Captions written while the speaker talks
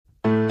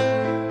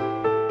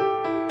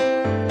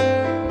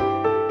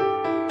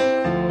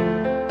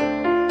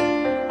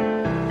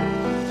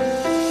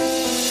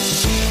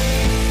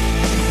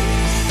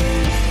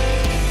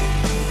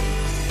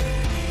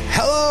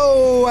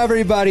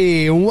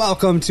everybody.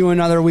 Welcome to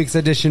another week's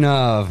edition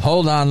of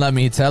Hold On, Let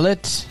Me Tell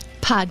It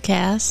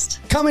podcast.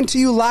 Coming to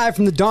you live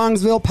from the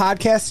Dongsville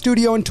Podcast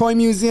Studio and Toy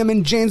Museum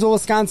in Janesville,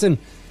 Wisconsin.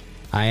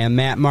 I am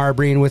Matt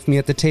Marbury, and with me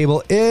at the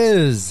table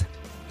is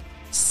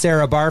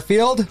Sarah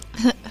Barfield.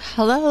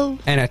 Hello.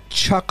 And a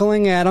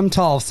chuckling Adam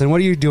Tolfson. What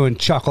are you doing,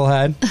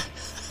 chucklehead?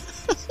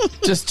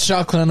 Just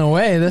chuckling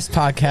away. This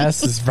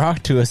podcast is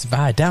brought to us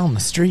by Down the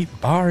Street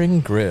Bar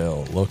and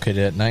Grill, located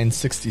at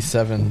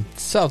 967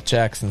 South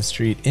Jackson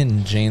Street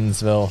in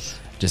Janesville.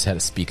 Just had a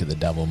speak of the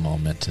devil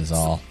moment is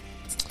all.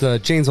 It's the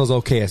Janesville's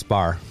okayest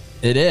bar.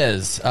 It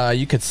is.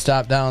 You could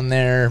stop down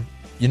there.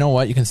 You know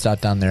what? You can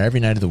stop down there every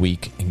night of the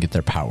week and get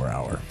their power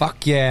hour.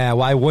 Fuck yeah.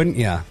 Why wouldn't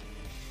you?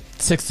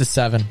 6 to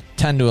 7,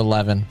 10 to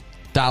 11,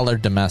 dollar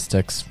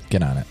domestics.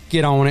 Get on it.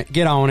 Get on it.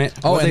 Get on it.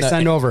 Oh, What and they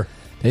send over?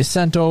 They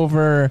sent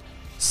over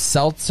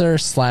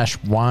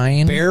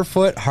seltzer/wine.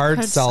 Barefoot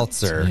hard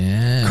seltzer.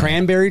 Yeah.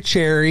 Cranberry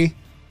cherry.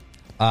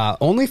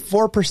 Only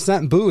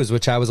 4% booze,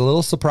 which I was a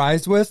little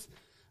surprised with.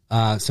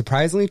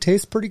 Surprisingly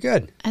tastes pretty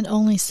good. And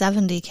only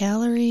 70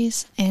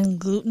 calories and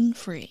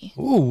gluten-free.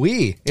 Ooh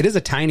wee. It is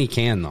a tiny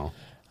can though.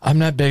 I'm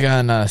not big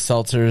on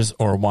seltzers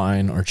or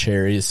wine or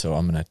cherries, so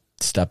I'm going to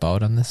step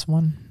out on this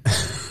one.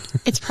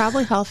 It's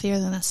probably healthier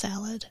than a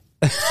salad.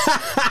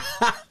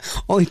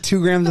 Only 2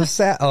 grams of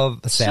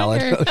salad.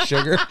 Sugar. Of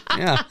sugar.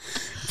 Yeah.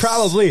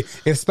 Probably.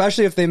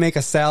 Especially if they make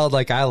a salad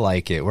like I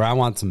like it, where I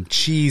want some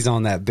cheese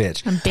on that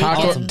bitch. And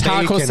Taco bacon.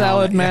 Bacon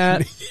salad, on it.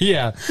 Matt.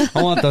 Yeah.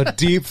 I want the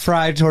deep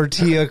fried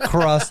tortilla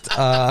crust.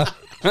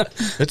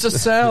 It's a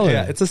salad.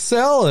 Yeah, it's a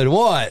salad.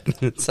 What?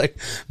 It's like,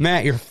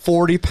 Matt, you're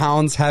 40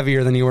 pounds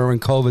heavier than you were when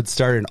COVID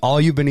started. All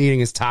you've been eating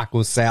is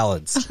taco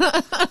salads.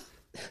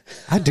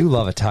 I do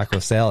love a taco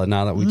salad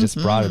now that we just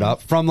brought it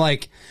up. From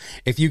like,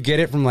 if you get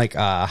it from like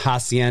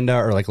Hacienda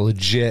or like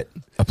legit.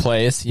 A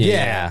place.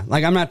 Yeah.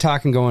 Like I'm not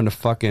talking going to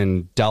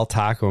fucking Del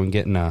Taco and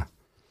getting a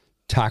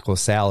taco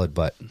salad,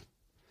 but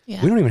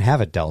Yeah. we don't even have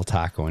a Del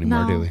Taco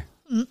anymore, No.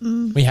 do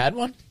we? We had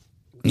one?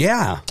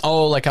 Yeah.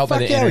 Oh, like out by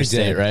Fuck the yeah, we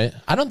interstate, did. right?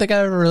 I don't think I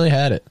ever really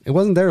had it. It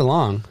wasn't there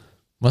long.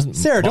 Wasn't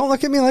Sarah, don't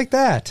look at me like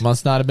that.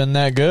 Must not have been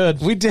that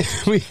good. We did.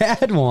 We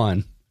had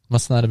one.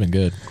 Must not have been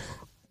good.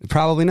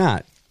 Probably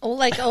not. Oh,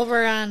 like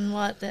over on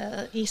what,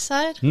 the east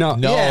side? No,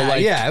 No, yeah,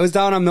 like- yeah. It was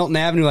down on Milton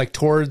Avenue, like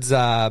towards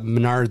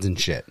Menards and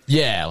shit.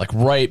 Yeah, like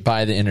right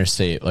by the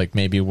interstate, like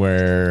maybe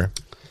where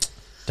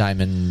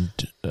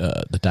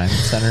the Diamond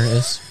Center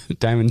is.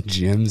 Diamond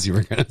Gyms, you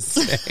were gonna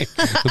say.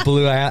 The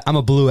blue. I'm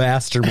a Blue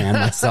Aster man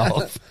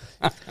myself.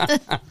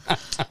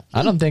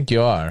 I don't think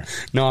you are.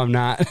 No, I'm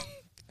not.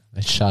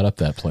 They shot up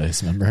that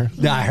place, remember?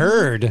 I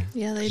heard.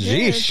 Yeah, they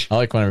did. Yeesh. I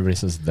like when everybody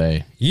says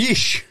they.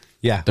 Yeesh.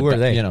 Yeah. Who are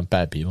they? You know,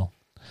 bad people.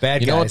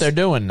 Bad You guys. know what they're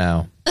doing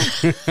now.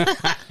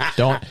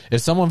 Don't.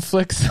 If someone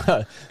flicks,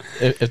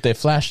 if they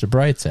flash the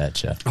brights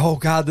at you, Oh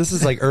God, this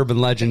is like Urban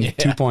Legend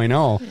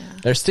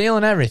 2.0. they're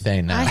stealing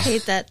everything now. I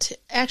hate that.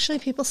 Actually,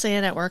 people say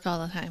it at work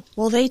all the time.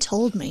 Well, they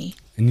told me.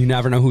 And you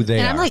never know who they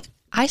And are. I'm like,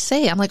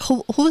 I'm like,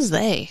 who's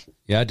they?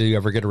 Yeah. Do you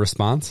ever get a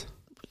response?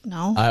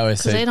 No. I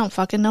always 'Cause say- they don't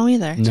fucking know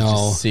either. No.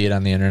 Just see it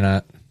on the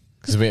internet.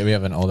 Because we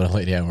have an older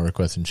lady I work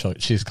with, and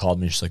she's called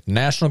me. She's like,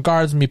 National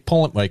Guard's me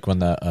pulling, like when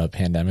the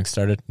pandemic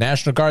started,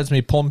 National Guard's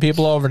me pulling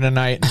people over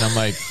tonight. And I'm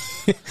like,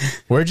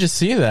 where'd you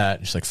see that?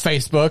 She's like,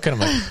 Facebook. And I'm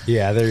like,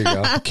 Yeah. There you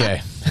go.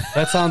 okay.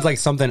 That sounds like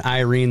something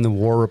Irene, the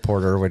war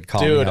reporter, would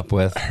call me Dude, up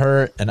with.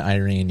 her and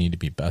Irene need to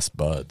be best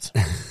buds.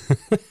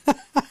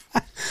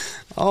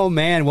 Oh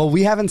man. Well,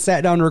 we haven't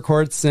sat down to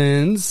record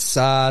since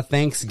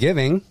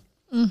Thanksgiving.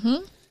 Mm-hmm.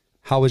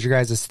 How was your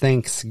guys'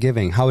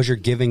 Thanksgiving? How was your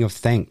giving of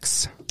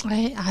thanks?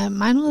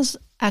 Mine was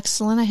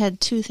excellent. I had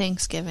 2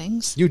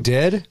 Thanksgivings. You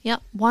did?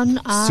 Yep. One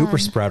on Super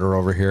spreader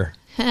over here.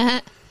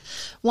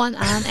 one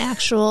on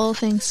actual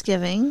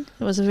Thanksgiving.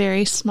 It was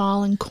very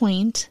small and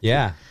quaint.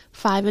 Yeah.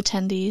 5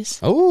 attendees.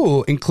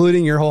 Oh,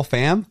 including your whole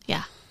fam?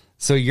 Yeah.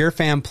 So your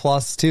fam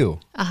plus 2.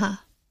 Uh-huh.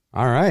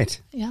 All right.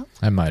 Yep.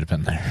 I might have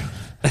been there.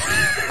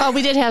 Oh,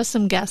 we did have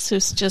some guests who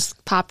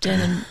just popped in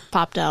and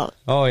popped out.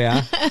 Oh,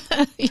 yeah?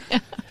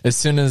 As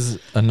soon as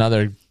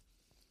another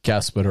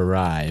guest would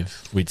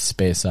arrive, we'd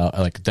space out.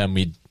 Like then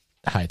we'd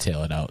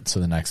hightail it out so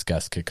the next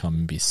guest could come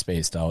and be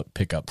spaced out,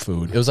 pick up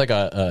food. It was like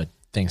a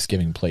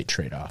Thanksgiving plate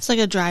trade-off. It's like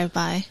a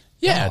drive-by.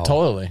 Yeah, Oh.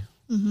 totally.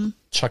 Mm-hmm.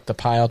 Chuck the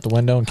pie out the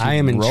window and keep I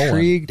am rolling.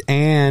 intrigued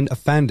and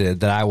offended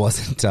that I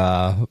wasn't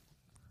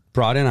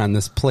brought in on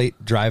this plate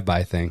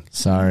drive-by thing.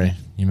 Sorry,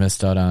 you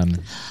missed out on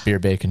beer,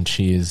 bacon,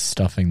 cheese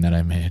stuffing that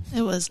I made.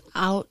 It was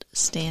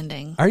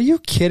outstanding. Are you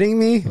kidding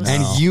me?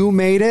 And you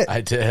made it? I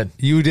did.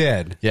 You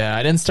did. Yeah,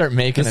 I didn't start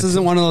making This it.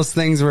 isn't one of those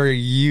things where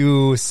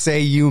you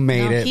say you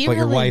made No, it, he but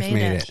your really wife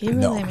made it. He really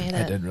No, made I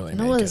it. didn't really And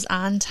make it was it.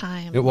 on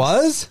time. It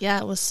was? Yeah,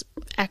 it was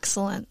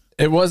excellent.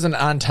 It wasn't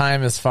on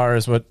time as far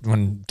as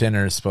when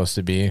dinner is supposed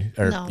to be.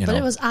 Or, No, you but know,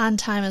 it was on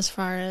time as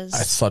far as I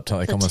slept till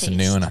like the almost taste.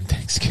 noon on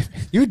Thanksgiving.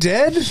 You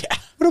did? Yeah.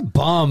 What a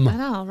bum. I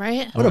know,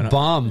 right? What a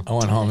bum. I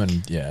went home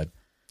and yeah,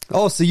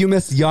 Oh, so you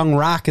missed Young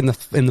Rock in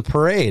the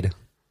parade.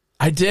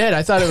 I did.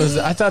 I thought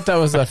that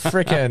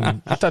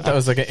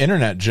was like an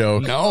internet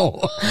joke. No.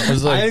 I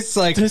was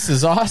like, this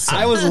is awesome.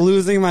 I was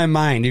losing my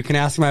mind. You can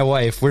ask my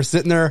wife. We're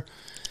sitting there.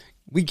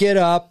 We get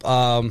up.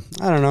 I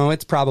don't know.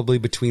 It's probably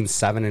between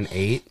 7 and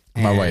 8.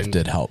 My wife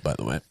did help, by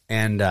the way.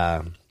 And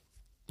a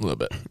little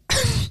bit.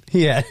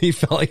 Yeah, he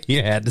felt like he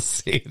had to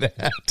say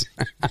that.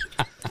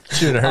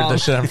 Should have heard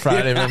this shit on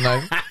Friday. Been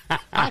like,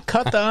 I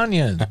cut the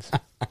onions.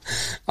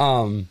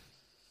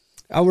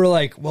 We're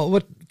like, well,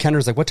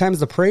 Kendra's like, what time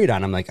is the parade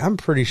on? I'm like, I'm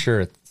pretty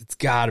sure it's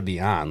got to be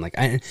on. Like,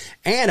 and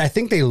I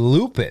think they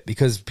loop it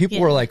because people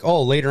were like,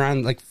 oh, later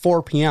on, like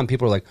 4 p.m.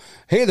 People were like,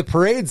 hey, the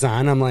parade's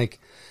on. I'm like,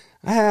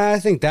 I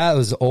think that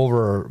was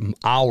over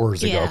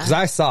hours ago because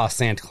I saw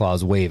Santa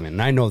Claus waving.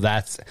 And I know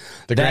that's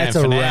grand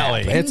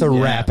finale. Wrap. It's a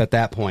wrap at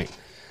that point.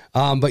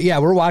 But yeah,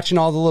 we're watching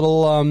all the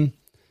little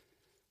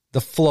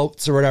the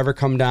floats or whatever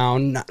come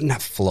down.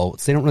 Not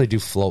floats. They don't really do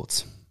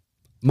floats.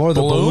 More of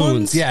the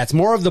balloons. Yeah, it's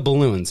more of the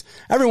balloons.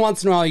 Every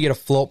once in a while you get a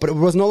float, but it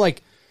was no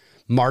like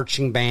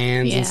marching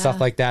bands and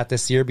stuff like that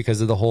this year because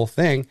of the whole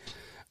thing.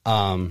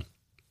 But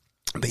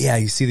yeah,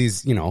 you see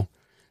these,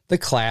 the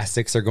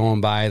classics are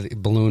going by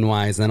balloon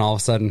wise. Then all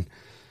of a sudden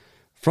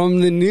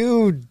from the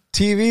new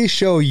TV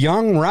show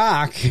Young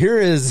Rock, here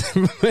is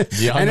Young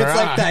and it's Rock.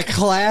 like that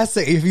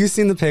classic. Have you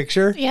seen the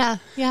picture? Yeah.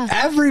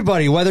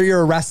 Everybody, whether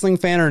you're a wrestling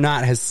fan or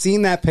not, has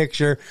seen that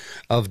picture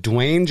of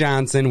Dwayne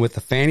Johnson with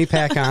the fanny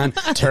pack on,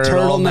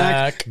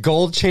 turtleneck,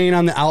 gold chain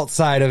on the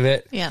outside of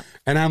it. Yeah.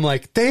 And I'm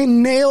like, they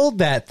nailed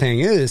that thing.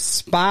 It is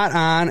spot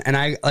on. And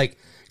I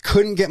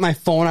couldn't get my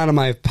phone out of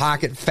my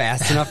pocket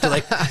fast enough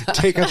to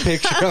take a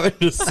picture of it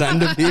to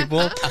send to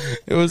people.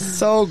 It was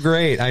so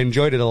great. I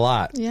enjoyed it a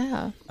lot.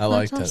 Yeah. I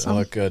liked it. It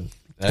looked good.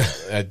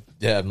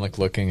 I'm like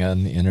looking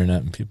on the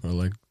internet and people are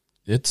like,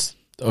 it's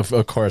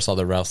of course all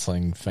the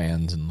wrestling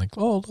fans and like,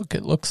 oh look,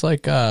 it looks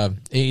like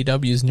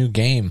AEW's new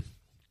game.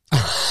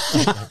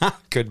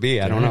 Could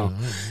be. I don't know.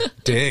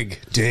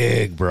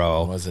 Dig,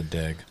 bro. It was a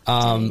dig.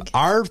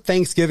 Our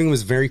Thanksgiving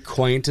was very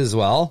quaint as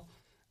well.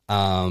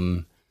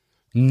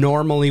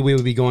 Normally we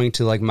would be going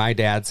to like my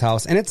dad's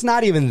house and it's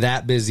not even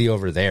that busy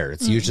over there.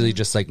 It's usually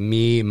just like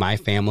me, my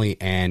family,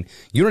 and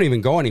you don't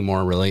even go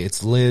anymore really.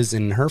 It's Liz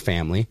and her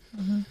family.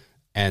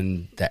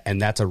 And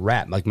that's a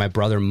wrap. Like my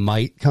brother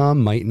might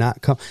come, might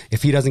not come.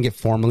 If he doesn't get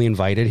formally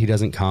invited, he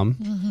doesn't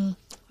come.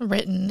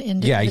 Written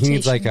in. Yeah, he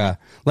needs like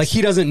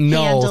he doesn't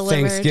know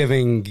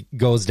Thanksgiving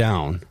goes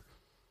down.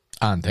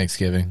 On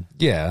Thanksgiving.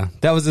 Yeah.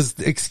 That was his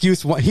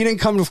excuse. He didn't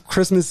come to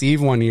Christmas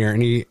Eve one year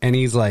and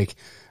he's like,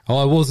 oh,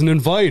 I wasn't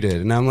invited.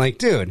 And I'm like,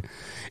 dude,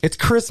 it's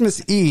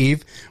Christmas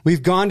Eve.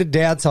 We've gone to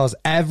Dad's house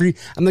I'm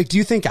like, do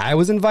you think I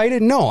was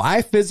invited? No,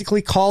 I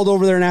physically called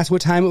over there and asked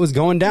what time it was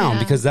going down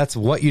because that's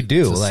what you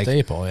do. It's a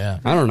staple, yeah.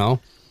 I don't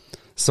know.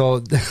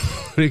 So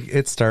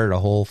it started a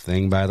whole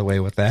thing, by the way,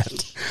 with that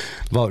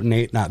about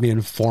Nate not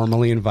being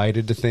formally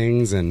invited to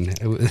things. And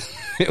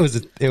it was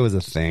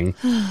a thing.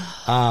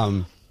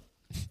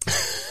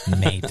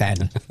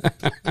 Nathan.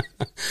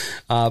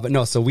 But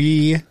no, so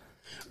we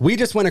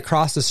just went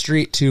across the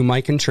street to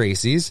Mike and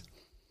Tracy's,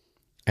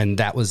 and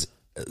it was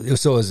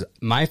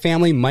my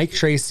family, Mike,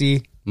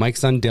 Tracy,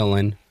 Mike's son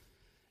Dylan,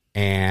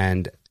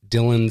 and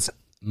Dylan's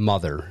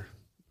mother,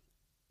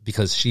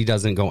 because she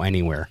doesn't go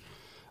anywhere.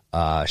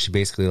 She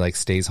basically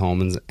stays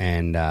home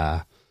and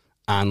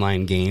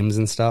online games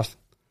and stuff.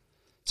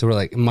 So we're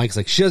like, Mike's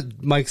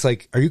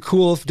like, are you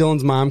cool if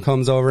Dylan's mom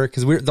comes over?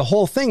 Because the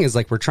whole thing is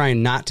we're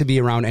trying not to be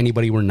around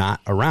anybody we're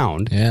not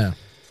around. Yeah.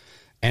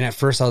 And at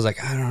first I was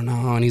like, I don't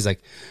know. And he's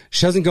like,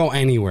 she doesn't go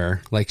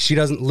anywhere. She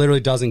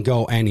literally doesn't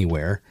go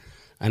anywhere.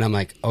 And I'm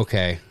like,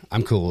 okay,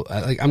 I'm cool.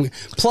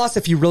 Plus,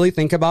 if you really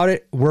think about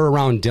it, we're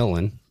around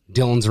Dylan.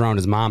 Dylan's around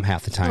his mom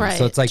half the time. Right.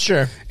 So it's like,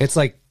 sure. It's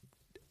like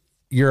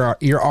you're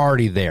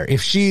already there.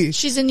 If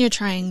she's in your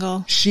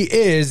triangle. She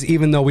is,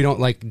 even though we don't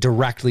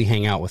directly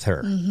hang out with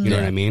her. You know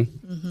what I mean?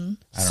 Mm-hmm.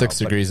 6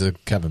 degrees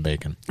of Kevin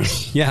Bacon.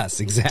 Yes,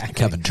 exactly.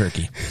 Kevin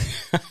Turkey.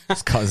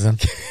 His cousin.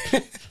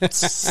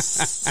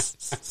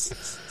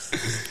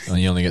 Well,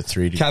 you only get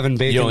 3 degrees. Kevin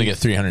Bacon. You only get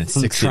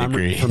 360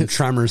 degrees. From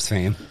Tremors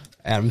fame.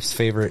 Adam's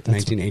favorite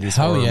 1980s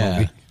horror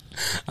movie.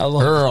 I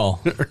love Earl.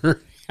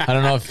 I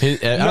don't know if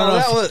I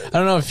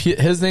don't know if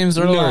his name's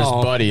Earl or his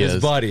buddy is.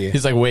 His buddy.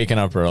 He's waking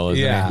up Earl.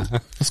 Yeah.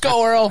 Let's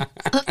go, Earl.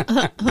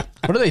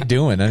 What are they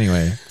doing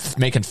anyway?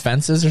 Making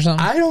fences or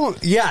something?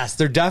 Yes,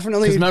 they're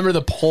definitely. Because remember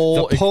the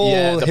pole?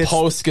 The hits,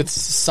 post gets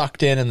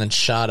sucked in and then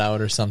shot out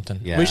or something.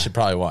 Yeah. We should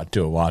probably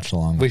do a watch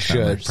along. We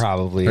should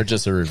probably, or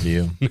just a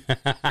review.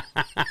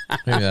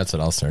 Maybe that's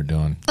what I'll start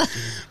doing.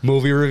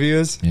 Movie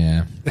reviews.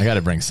 Yeah, I got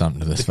to bring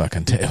something to this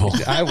fucking table.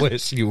 I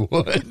wish you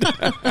would.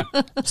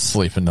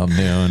 Sleeping till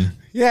noon.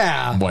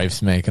 Yeah.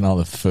 Wife's making all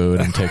the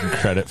food. I'm taking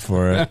credit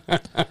for it.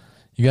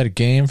 You got a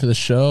game for the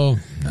show?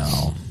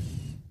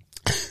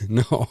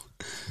 No.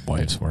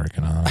 Wife's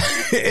working on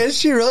it. Is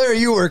she really? Or are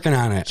you working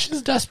on it?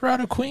 She's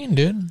Desperado Queen,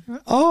 dude.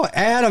 Oh,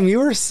 Adam,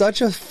 you are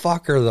such a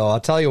fucker, though. I'll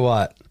tell you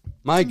what.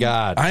 My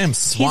God. I am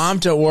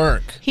swamped at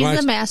work. He's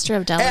the master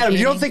of delegating. Adam,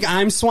 you don't think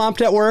I'm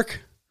swamped at work?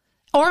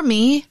 Or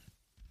me.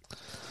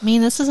 I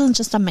mean, this isn't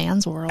just a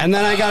man's world. And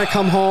then I got to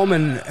come home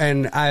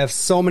and I have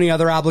so many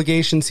other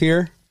obligations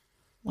here.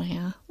 Well,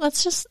 yeah.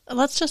 Let's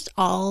just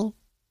all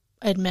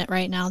admit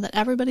right now that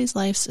everybody's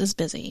life is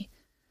busy.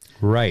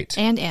 Right.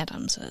 And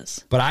Adam's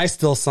is. But I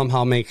still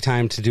somehow make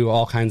time to do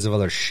all kinds of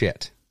other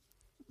shit.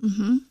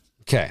 Mm-hmm.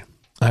 Okay.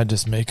 I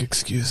just make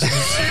excuses.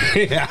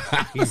 Yeah,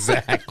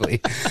 exactly.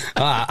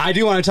 I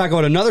do want to talk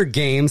about another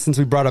game since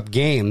we brought up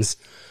games.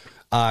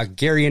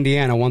 Gary,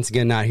 Indiana, once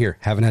again, not here.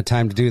 Haven't had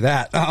time to do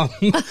that.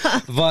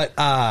 But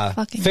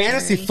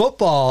fantasy Gary.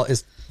 football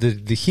is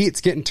the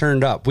heat's getting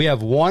turned up. We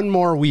have one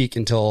more week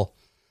until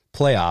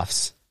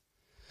playoffs.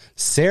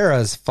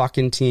 Sarah's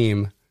fucking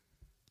team.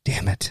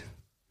 Damn it.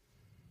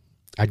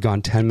 I'd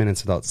gone 10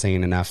 minutes without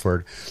saying an F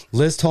word.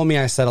 Liz told me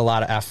I said a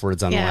lot of F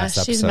words on the last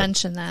episode. Yeah, she's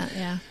mentioned that,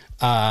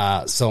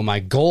 yeah. So my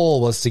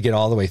goal was to get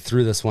all the way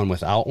through this one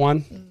without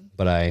one,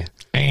 but I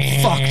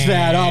fucked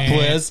that up,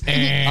 Liz.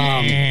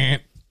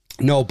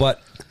 No,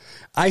 but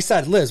I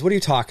said, Liz, what are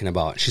you talking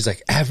about? She's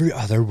like, every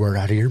other word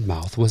out of your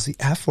mouth was the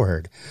F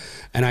word.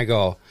 And I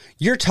go,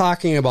 you're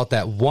talking about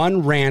that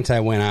one rant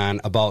I went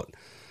on about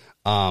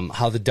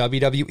how the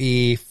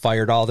WWE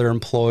fired all their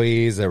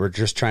employees that were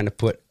just trying to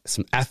put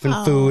some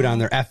effing food on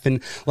their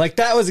effing. Like,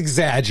 that was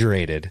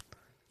exaggerated.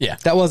 Yeah.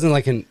 That wasn't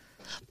like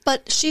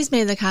But she's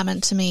made the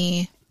comment to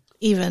me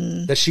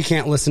even... that she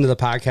can't listen to the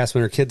podcast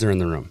when her kids are in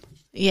the room.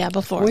 Yeah,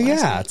 before. Well,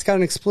 last yeah, week. it's got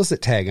an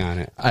explicit tag on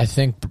it. I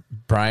think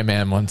Brian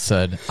Man once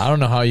said, I don't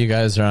know how you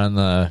guys are on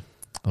the,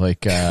 like,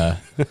 The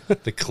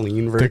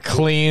clean the version.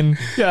 clean.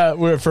 Yeah,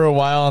 we're for a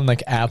while on,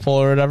 like, Apple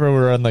or whatever.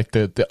 We're on, like,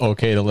 the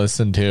okay to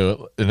listen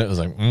to. And it was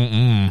like,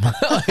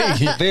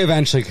 Like, They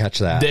eventually catch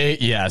that.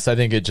 yes, I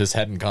think it just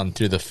hadn't gone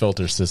through the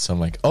filter system.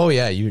 Like, oh,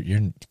 yeah,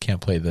 you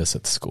can't play this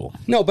at school.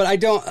 No, but I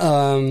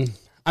don't.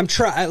 I'm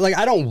trying. Like,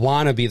 I don't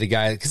want to be the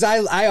guy because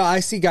I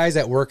see guys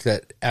at work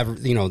that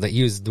that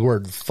use the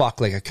word fuck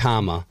like a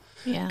comma.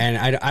 Yeah.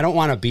 And I don't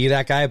want to be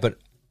that guy,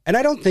 and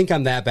I don't think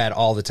I'm that bad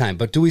all the time.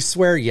 But do we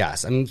swear?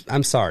 Yes.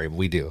 I'm sorry,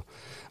 we do.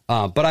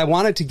 But I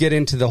wanted to get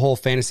into the whole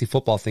fantasy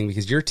football thing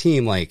because your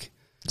team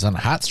It's on a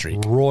hot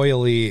streak.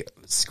 royally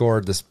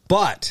scored this.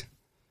 But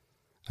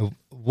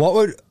what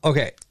would?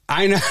 Okay,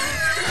 I know.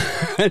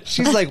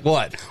 She's like,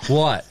 what?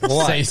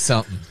 Say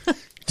something.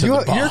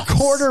 Your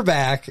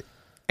quarterback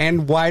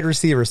and wide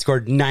receiver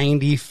scored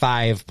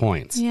 95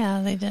 points.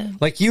 Yeah, they did.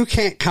 Like, you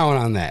can't count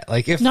on that.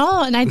 Like, if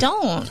No, and I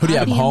don't. Who do you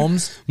have, I mean,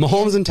 Holmes?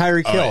 Mahomes and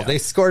Tyreek Hill, yeah. they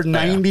scored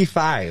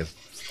 95.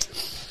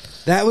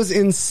 That was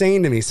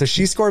insane to me. So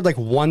she scored like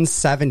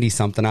 170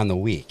 something on the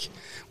week,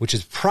 which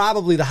is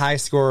probably the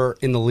highest score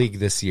in the league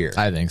this year.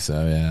 I think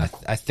so, yeah.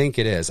 I think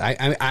it is. I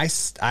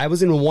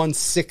was in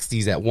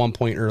 160s at one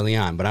point early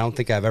on, but I don't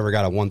think I've ever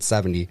got a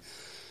 170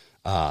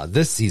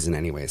 this season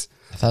anyways.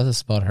 I thought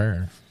this about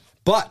her.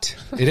 But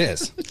it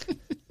is.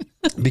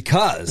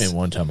 Because I mean,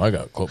 one time I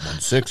got quote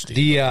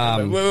 160.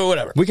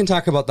 whatever. We can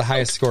talk about the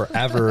highest score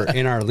ever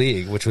in our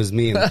league, which was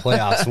me in the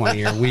playoffs one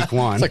year, week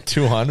one. It's like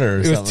 200 or it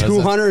was something.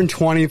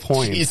 220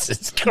 points.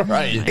 Jesus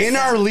Christ. In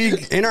our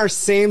league, in our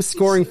same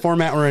scoring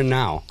format we're in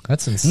now.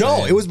 That's insane.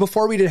 No, it was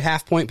before we did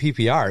half point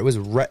PPR. It was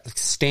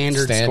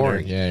standard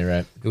scoring. Yeah, you're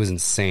right. It was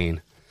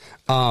insane.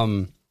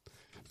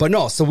 But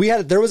no, so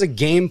there was a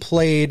game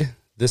played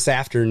this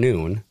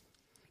afternoon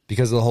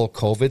because of the whole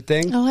COVID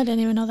thing. Oh, I didn't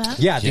even know that.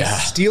 Yeah, the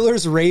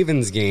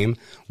Steelers-Ravens game,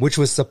 which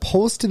was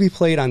supposed to be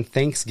played on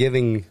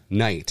Thanksgiving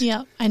night.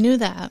 Yeah, I knew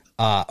that.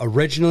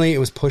 Originally, it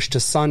was pushed to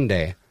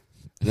Sunday.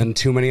 Then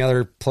too many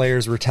other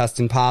players were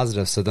testing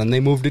positive, so then they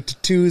moved it to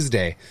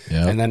Tuesday.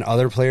 Yep. And then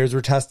other players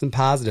were testing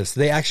positive. So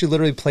they actually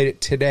literally played it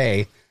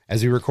today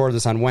as we record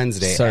this on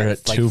Wednesday. Started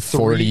at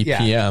 2:40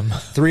 p.m.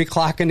 3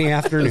 o'clock in the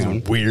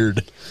afternoon.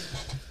 Weird.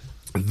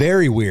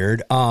 Very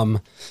weird.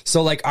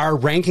 So like our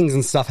rankings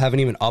and stuff haven't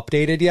even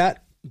updated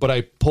yet, but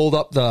I pulled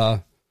up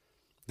the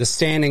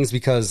standings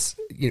because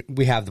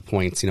we have the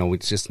points,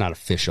 it's just not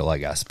official, I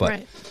guess. But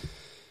Right.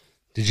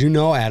 Did you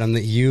know, Adam,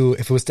 that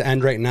if it was to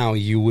end right now,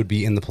 you would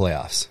be in the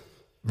playoffs?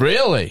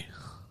 Really?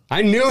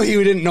 I knew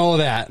you didn't know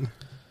that.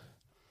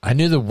 I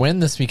knew the win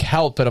this week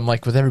helped, but I'm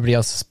like, with everybody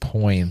else's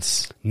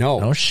points.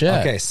 No shit.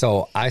 Okay,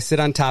 so I sit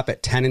on top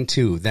at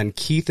 10-2. Then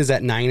Keith is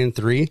at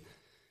 9-3.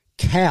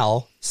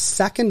 Cal,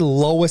 second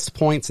lowest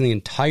points in the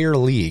entire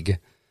league,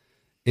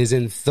 is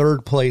in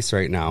third place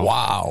right now.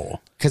 Wow.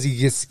 Because he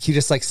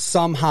just like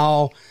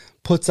somehow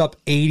puts up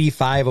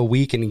 85 a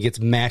week and he gets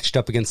matched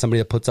up against somebody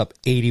that puts up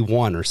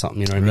 81 or something.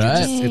 You know what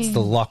I mean? Right. It's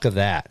the luck of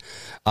that.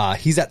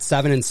 He's at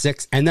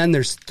 7-6. And then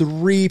there's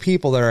 3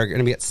 people that are going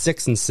to be at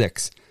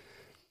 6-6.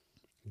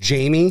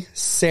 Jamie,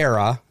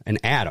 Sarah, and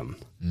Adam.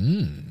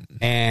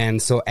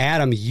 And so,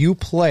 Adam, you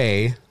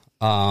play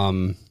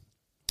Cal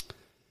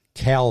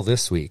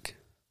this week.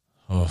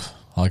 Oh,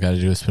 all I got to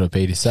do is put up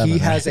 87. He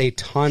right? has a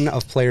ton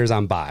of players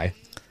on bye.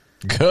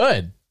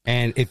 Good.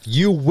 And if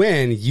you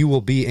win, you will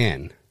be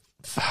in.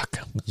 Fuck.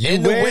 You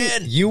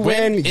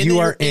win, you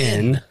are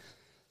in.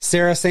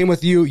 Sarah, same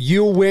with you.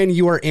 You win,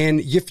 you are in.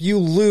 If you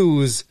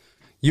lose,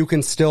 you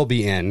can still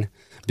be in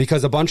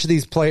because a bunch of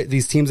these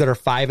teams that are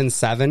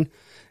 5-7,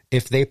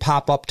 if they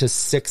pop up to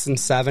 6 and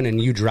 7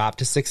 and you drop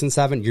to 6 and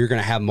 7, you're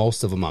going to have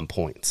most of them on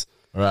points.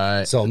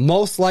 Right. So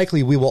most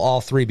likely we will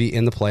all three be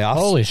in the playoffs.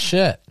 Holy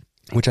shit.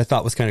 Which I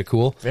thought was kind of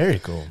cool. Very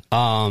cool.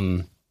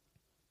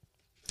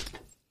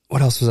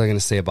 What else was I going to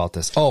say about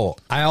this? Oh,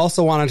 I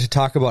also wanted to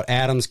talk about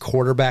Adam's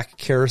quarterback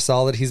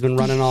carousel that he's been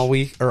running all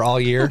week or all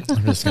year.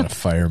 I'm just going to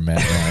fire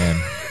Matt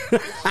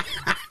Ryan.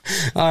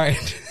 All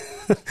right.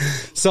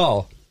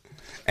 So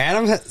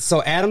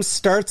Adam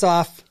starts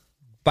off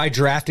by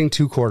drafting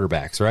 2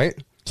 quarterbacks, right?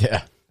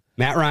 Yeah.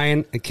 Matt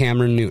Ryan and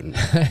Cameron Newton.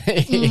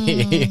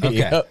 Okay.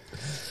 Yep.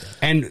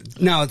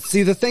 And now,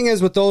 see, the thing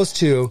is with those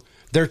two,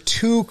 they're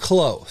too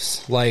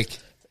close. Like,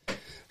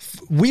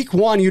 week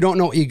 1, you don't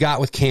know what you got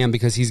with Cam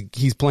because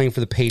he's playing for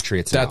the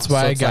Patriots now. That's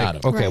why I it's got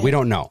like, him. Okay, Right. we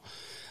don't know.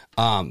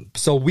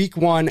 So week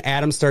 1,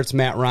 Adam starts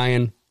Matt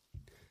Ryan,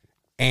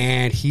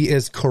 and he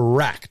is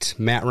correct.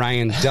 Matt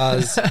Ryan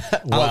does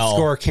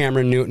outscore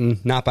Cameron Newton,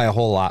 not by a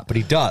whole lot, but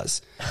he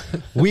does.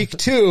 Week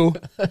 2,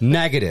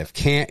 negative.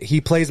 He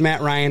plays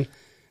Matt Ryan.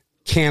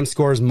 Cam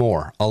scores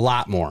more, a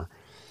lot more.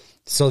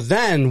 So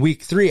then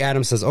week 3,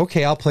 Adam says,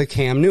 okay, I'll play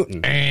Cam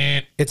Newton.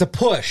 It's a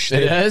push.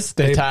 It is?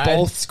 They tied?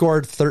 both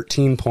scored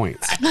 13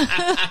 points.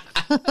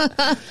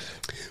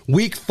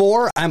 Week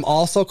 4, I'm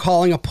also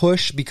calling a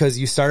push because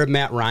you started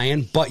Matt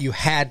Ryan, but you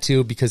had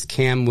to because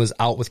Cam was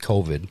out with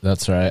COVID.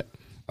 That's right.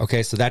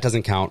 Okay, so that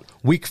doesn't count.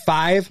 Week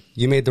 5,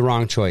 you made the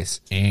wrong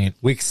choice.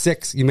 Week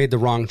 6, you made the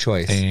wrong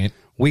choice.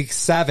 Week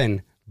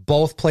 7,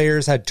 both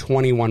players had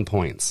 21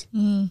 points.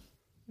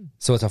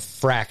 So it's a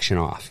fraction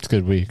off. It's a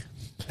good week.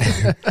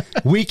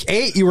 Week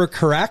 8, you were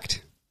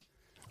correct.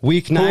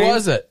 Week 9. Who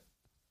was it?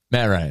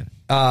 Matt Ryan.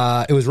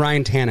 It was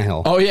Ryan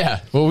Tannehill. Oh, yeah.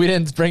 Well, we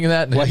didn't bring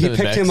that in. Well, he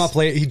picked him up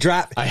late.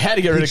 I had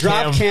to get rid of Cam.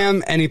 He dropped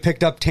Cam and he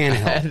picked up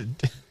Tannehill.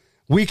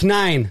 Week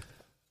 9,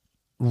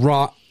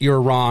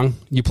 you're wrong.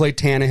 You played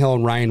Tannehill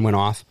and Ryan went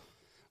off.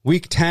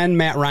 Week 10,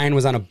 Matt Ryan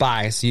was on a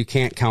bye, so you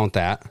can't count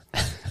that.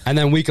 And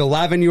then week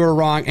 11, you were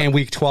wrong, and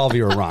week 12,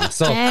 you were wrong.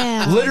 So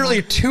Damn.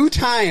 literally 2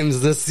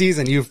 times this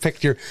season, you've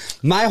picked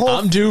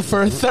I'm due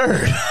for a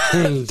third.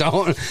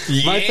 don't.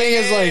 My thing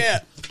is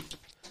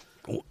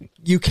like,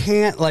 you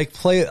can't like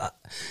play.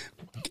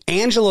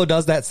 Angelo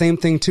does that same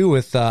thing too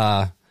with,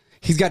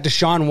 he's got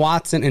Deshaun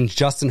Watson and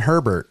Justin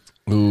Herbert.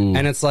 Ooh.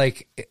 And it's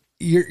like,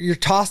 you're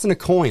tossing a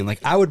coin. Like,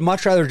 I would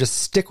much rather just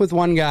stick with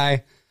one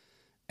guy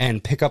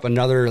and pick up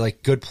another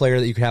like good player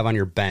that you could have on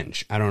your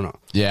bench. I don't know.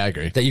 Yeah, I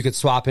agree. That you could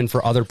swap in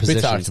for other We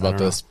positions. talked I about don't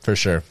know. this for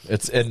sure.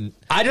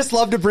 I just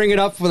love to bring it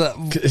up with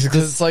Because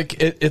it's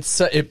like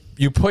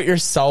you put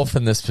yourself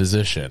in this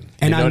position,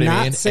 And you know I'm what not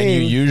I mean.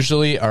 saying- and you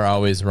usually are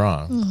always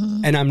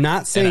wrong. And I'm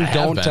not And saying I have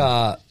don't.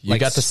 been. You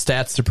got the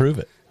stats to prove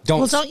it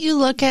Well, don't you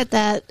look at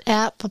that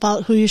app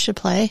about who you should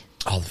play?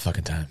 all the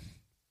fucking time.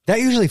 That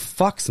usually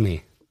fucks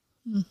me.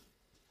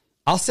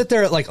 I'll sit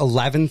there at like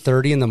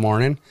 11:30 in the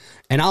morning,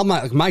 and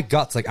my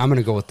gut's like, I'm going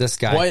to go with this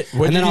guy. What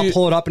and then did I'll you-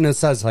 pull it up, and it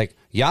says like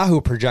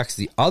Yahoo projects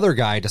the other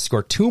guy to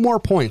score 2 more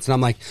points, and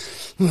I'm like,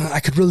 I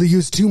could really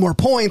use 2 more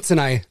points, and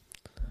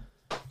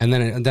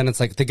then it's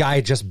like the guy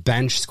just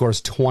bench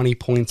scores 20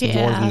 points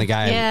more than the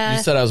guy. Yeah.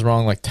 You said I was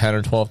wrong like 10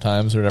 or 12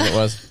 times or whatever it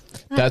was.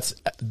 That's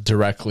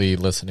directly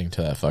listening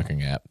to that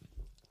fucking app.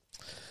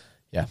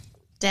 Yeah.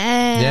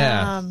 Damn.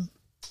 Yeah.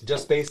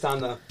 Just based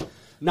on the.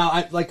 Now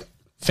I like.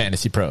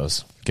 Fantasy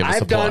Pros. Give us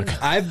a plug.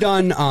 I've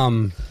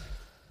done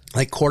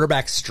like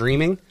quarterback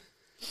streaming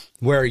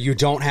where you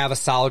don't have a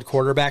solid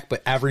quarterback,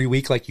 but every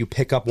week like you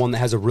pick up one that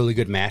has a really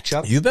good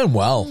matchup. You've been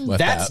well with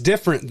That's that.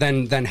 different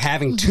than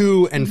having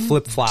 2 and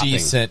flip flopping.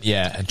 Decent,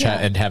 yeah, and Yeah.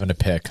 and having to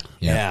pick.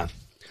 Yeah.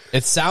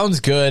 It sounds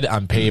good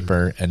on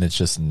paper, and it's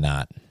just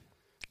not.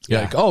 You're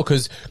Yeah. like, oh,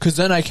 because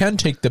then I can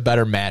take the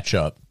better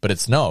matchup, but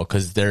it's no,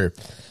 because they're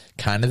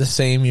kind of the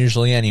same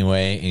usually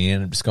anyway, and you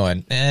end up just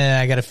going,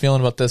 I got a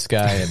feeling about this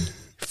guy, and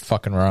you're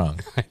fucking wrong.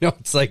 I know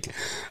it's like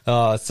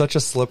such a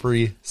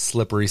slippery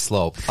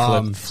slope.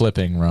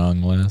 Flipping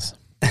wrong, Liz.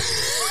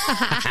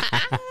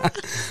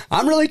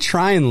 I'm really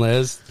trying,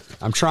 Liz.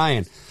 I'm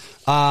trying.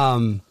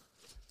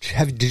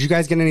 Did you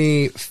guys get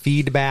any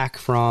feedback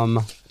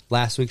from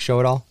last week's show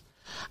at all?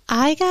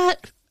 I got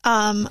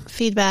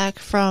feedback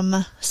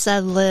from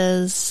said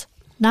Liz,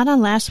 not on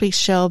last week's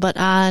show, but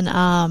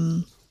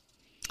on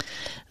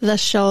the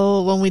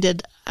show when we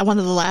did one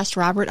of the last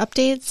Robert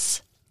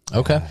updates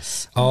Okay.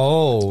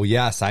 Oh,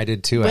 yes, I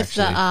did too, with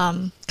actually.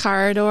 the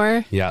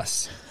corridor.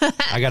 Yes.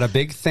 I got a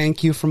big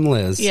thank you from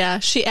Liz. Yeah,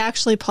 she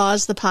actually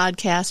paused the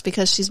podcast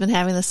because she's been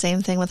having the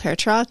same thing with her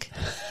truck.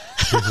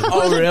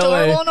 Oh, The door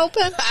really? won't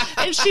open,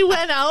 and she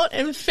went out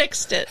and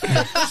fixed it.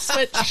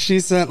 Switch. She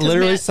sent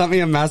me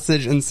a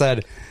message and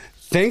said,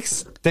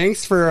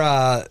 thanks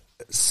for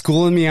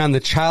schooling me on the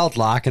child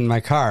lock in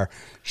my car.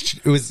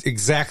 It was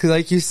exactly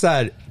like you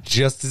said,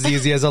 just as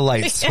easy as a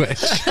light switch.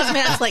 Because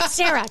Matt's like,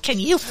 Sarah, can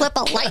you flip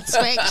a light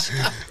switch?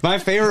 My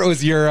favorite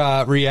was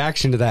your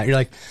reaction to that. You're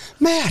like,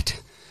 Matt,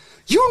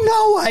 you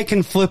know I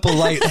can flip a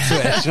light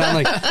switch. And I'm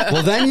like,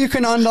 well, then you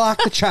can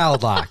unlock the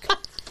child lock.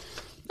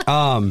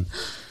 So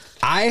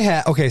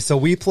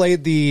we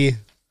played the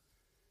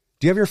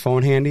Do you have your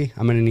phone handy?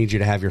 I'm going to need you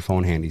to have your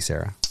phone handy,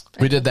 Sarah.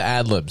 We did the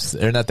ad libs.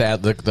 They're not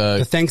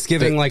the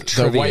Thanksgiving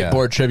trivia. The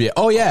whiteboard trivia.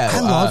 Oh yeah, I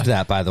loved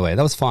that, by the way.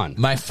 That was fun.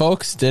 My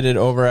folks did it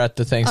over at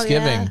the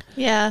Thanksgiving. Oh,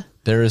 yeah.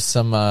 There is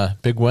some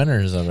big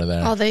winners over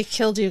there. Oh, they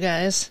killed you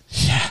guys.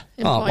 Yeah.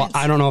 Well,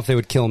 I don't know if they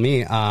would kill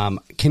me.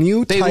 Can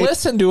you They type...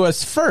 listened to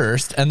us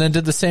first and then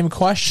did the same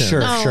question.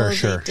 Sure, No,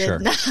 sure. they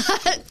did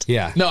not.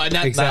 Yeah. No,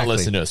 not exactly.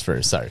 listen to us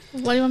first. Sorry.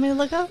 What do you want me to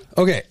look up?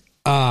 Okay.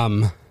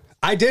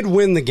 I did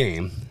win the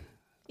game.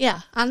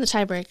 Yeah, on the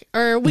tiebreak.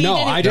 Or we No,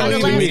 didn't, I didn't. on the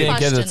We last didn't get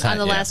question. the time, On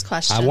the yeah. last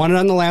question. I won it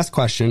on the last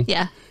question.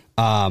 Yeah.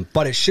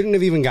 But it shouldn't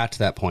have even got to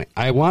that point.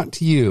 I want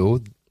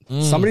you.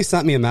 Somebody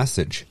sent me a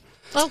message.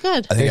 Oh,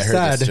 good. I think They I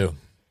heard this said- too.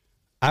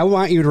 I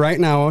want you right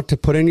now to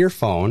put in your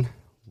phone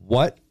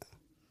what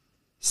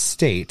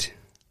state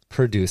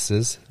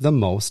produces the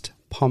most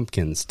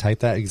pumpkins. Type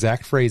that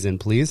exact phrase in,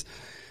 please.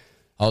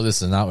 Oh,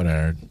 this is not what I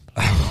heard.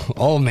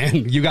 Oh,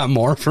 man. You got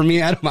more for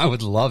me, Adam? I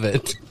would love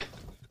it.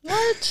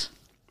 What?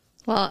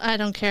 Well, I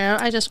don't care.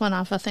 I just went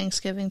off a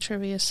Thanksgiving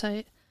trivia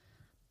site.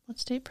 What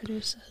state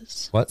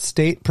produces? What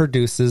state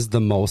produces the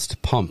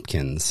most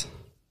pumpkins?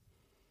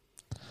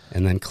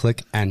 And then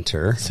click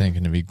enter. This ain't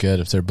going to be good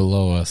if they're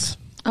below us.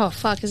 Oh,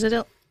 fuck. Is it?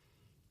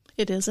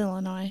 It is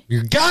Illinois.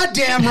 You're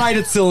goddamn right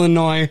it's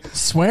Illinois.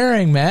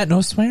 Swearing, Matt.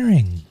 No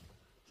swearing.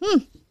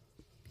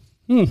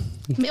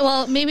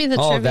 Well, maybe the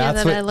Oh, trivia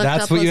that's that I looked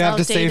that's up what was you have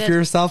to outdated. say for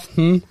yourself?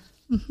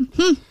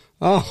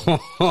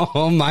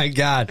 Oh, my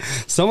God.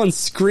 Someone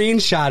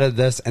screenshotted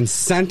this and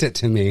sent it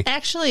to me.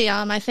 Actually,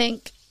 I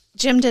think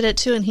Jim did it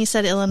too, and he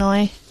said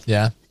Illinois.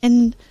 Yeah,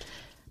 And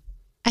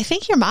I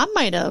think your mom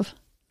might have.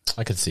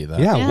 I could see that.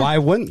 Yeah, Yeah. why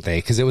wouldn't they?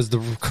 Because it was the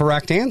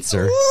correct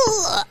answer.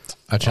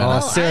 I try Oh, not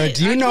Sarah,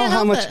 do you I know can't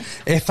how help much? it.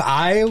 If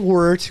I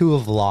were to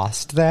have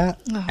lost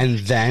that and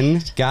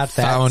then got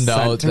that Found sent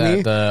out to that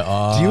me,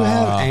 the do you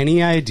have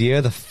any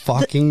idea the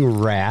fucking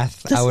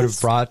wrath this I would have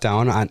is- brought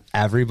down on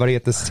everybody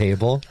at this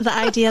table The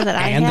idea that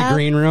I and have the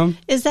green room?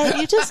 is that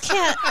you just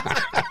can't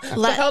What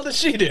let does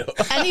she do?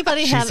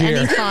 anybody have here.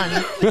 any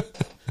fun.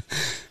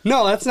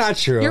 No, that's not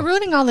true. You're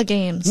ruining all the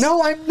games.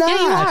 No, I'm not. Yeah,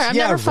 you are. I'm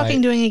Yeah, never right. fucking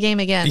doing a game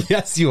again.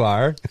 Yes, you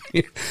are.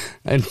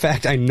 In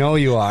fact, I know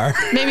you are.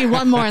 Maybe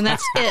one more, and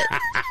that's it.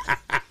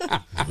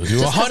 We'll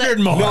do 100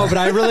 more. No, but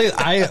I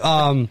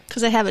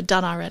Because I have it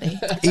done already.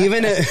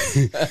 even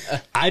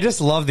I just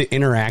love the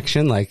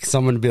interaction. Like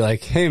someone would be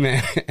like, "Hey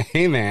man,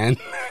 hey man,"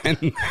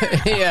 and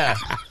Yeah.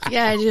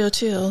 Yeah, I do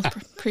too.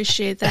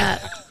 Appreciate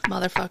that,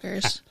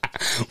 motherfuckers.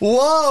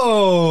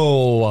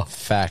 whoa,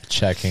 Fact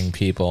checking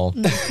people.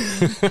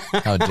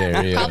 How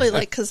dare you? Probably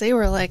like because they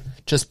were like,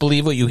 Just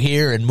believe what you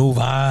hear and move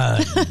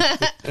on.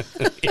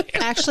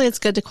 actually, it's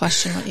good to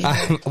question what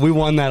you do. we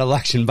won that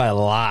election by a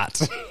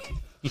lot.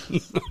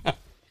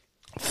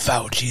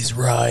 Fauci's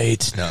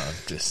right. No,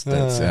 just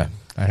that's yeah.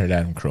 I heard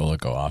Adam Carolla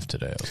go off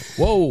today. I was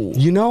like, whoa.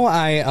 You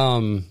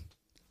know,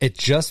 it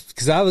just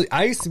because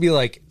I used to be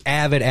like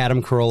avid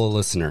Adam Carolla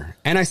listener,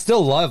 and I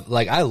still love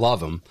I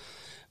love him.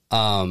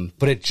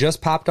 But it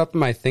just popped up in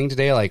my thing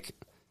today. Like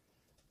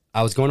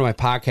I was going to my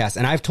podcast,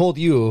 and I've told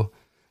you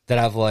that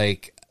I've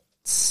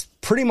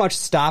pretty much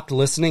stopped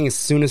listening as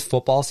soon as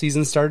football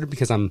season started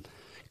because I'm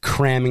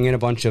cramming in a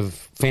bunch of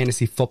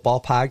fantasy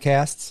football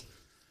podcasts.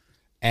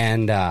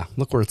 And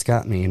look where it's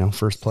got me,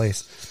 first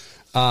place.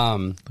 Look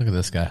at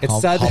this guy.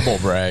 said- Humble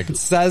brag. It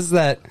says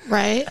that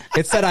Right?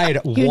 it said I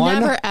had You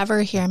never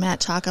ever hear Matt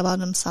talk about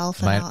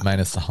himself.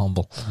 Minus the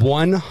humble.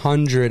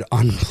 100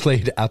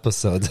 unplayed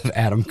episodes of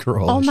Adam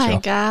Carolla. Oh my Show.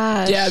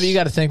 gosh. Yeah, but you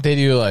got to think they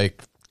do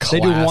like They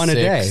do one a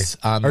day classics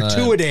on or the-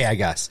 two a day, I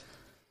guess.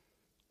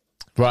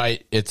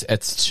 Right.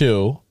 It's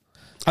two.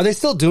 Are they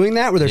still doing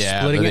that where they're Yeah,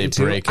 splitting but it they in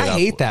two? break it I up.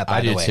 hate that. By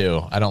I the do way.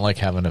 too. I don't like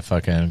having to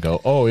fucking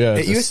go. Oh yeah.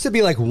 It used to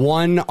be like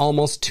one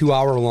almost 2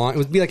 hour long. It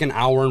would be like an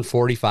hour and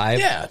 45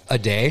 Yeah. a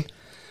day.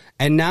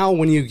 And now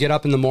when you get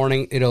up in the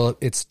morning,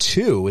 it's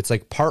two. It's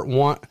like part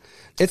one.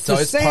 It's So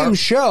the it's same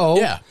show.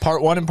 Yeah,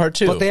 part one and part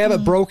two. But they have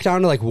it broke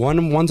down to like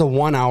one's a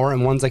 1 hour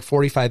and one's like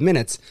 45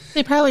 minutes.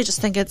 They probably just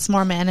think it's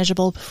more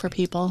manageable for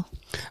people.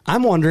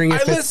 I'm wondering if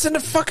I it's listen to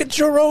fucking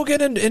Joe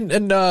Rogan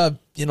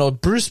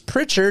and Bruce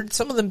Pritchard.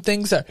 Some of them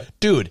things are,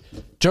 dude.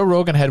 Joe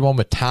Rogan had one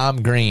with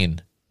Tom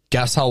Green.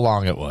 Guess how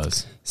long it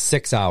was?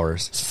 6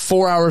 hours.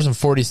 4 hours and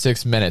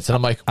 46 minutes. And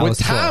I'm like, with was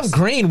Tom close.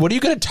 Green, what are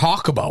you going to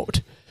talk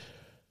about?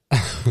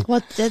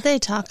 What did they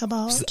talk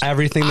about?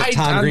 Everything that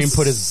Tom I'm Green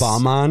put his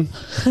bum on.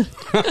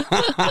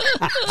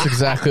 That's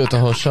exactly what the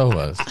whole show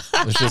was.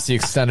 It was just the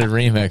extended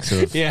remix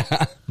of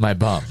Yeah. My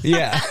Bum.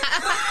 Yeah.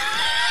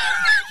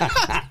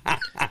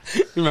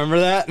 Remember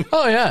that?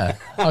 Oh, yeah.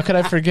 How could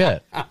I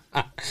forget?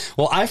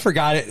 Well, I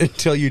forgot it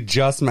until you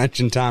just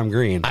mentioned Tom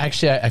Green.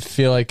 Actually, I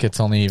feel like it's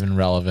only even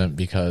relevant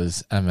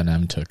because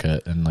Eminem took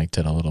it and like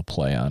did a little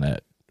play on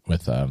it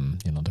with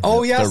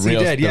Oh yes, the real,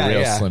 he did. Yeah, the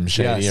real yeah. Slim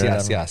Shady. Yes, or yes,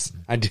 whatever. yes.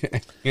 I do.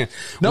 Yeah.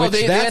 No, Which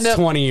they that's end up-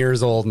 20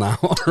 years old now.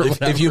 or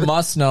If you whatever.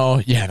 must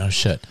know, yeah, no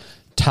shit.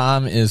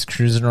 Tom is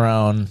cruising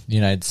around the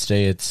United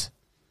States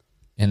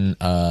in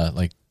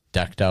like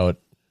decked out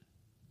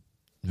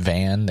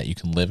van that you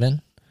can live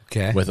in.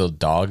 Okay. with a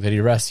dog that he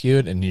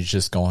rescued, and he's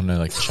just going to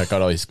like check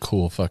out all these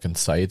cool fucking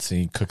sites,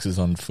 and he cooks his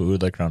own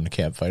food like around the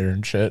campfire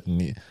and shit.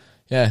 And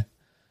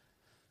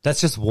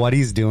That's just what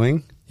he's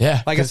doing.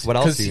 yeah. I guess what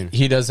else do you-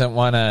 he doesn't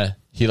want to.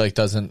 He like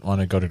doesn't want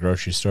to go to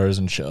grocery stores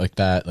and shit like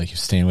that. Like he's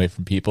staying away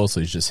from people,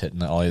 so he's just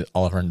hitting all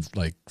of our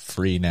like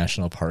free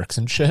national parks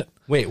and shit.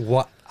 Wait,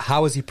 what?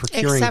 How is he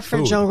procuring Except for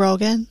food? Joe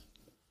Rogan.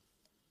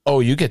 Oh,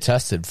 you get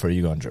tested before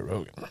you go on Joe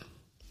Rogan.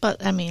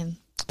 But I mean,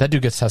 That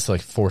dude gets tested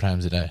like 4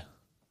 times a day.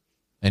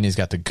 And he's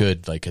got the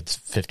good, like it's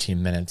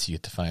 15 minutes you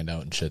get to find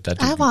out and shit. That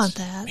dude I want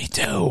that. Me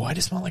too. I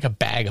just want like a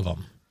bag of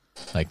them.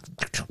 Like,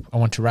 I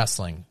went to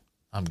wrestling.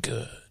 I'm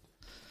good.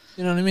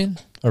 You know what I mean?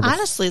 Or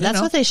Honestly, you that's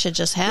know. what they should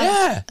just have.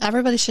 Yeah.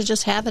 Everybody should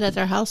just have it at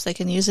their house. They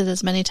can use it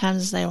as many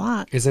times as they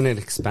want. Isn't it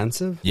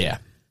expensive? Yeah.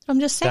 I'm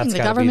just saying, That's the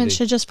gotta be government the-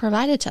 should just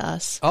provide it to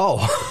us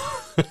Oh,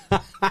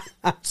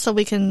 so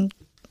we can,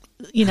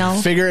 you know,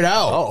 Figure it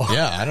out.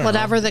 Yeah, I don't know.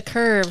 whatever the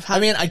curve. How, I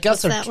mean, I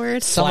guess what's that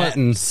word?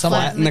 flatten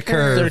the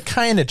curve. They're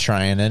kind of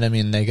trying it. I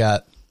mean, they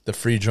got the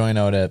free joint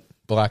out at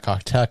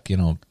Blackhawk Tech, you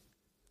know,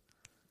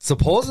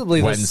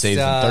 Supposedly Wednesdays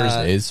this, and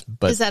Thursdays.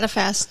 But Is that a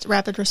fast,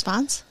 rapid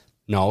response?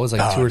 No, it was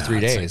like 2 or 3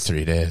 it's days. like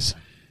 3 days.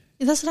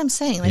 That's what I'm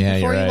saying. Like Yeah,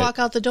 before you're you right. walk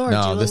out the door,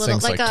 No, do a this little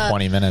thing's like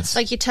 20 minutes.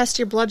 Like you test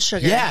your blood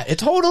sugar. Yeah, it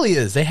totally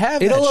is. They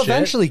have It'll that shit.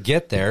 eventually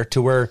get there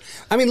to where,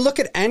 I mean, look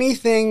at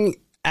anything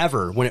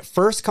ever. When it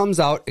first comes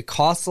out, it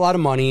costs a lot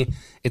of money.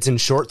 It's in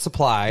short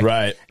supply.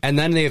 Right. And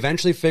then they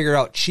eventually figure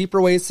out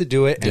cheaper ways to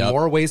do it and Yep.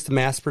 more ways to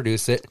mass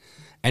produce it.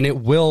 And it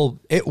will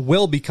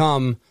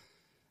become,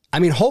 I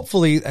mean,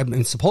 hopefully, I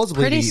mean,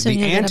 supposedly Pretty soon the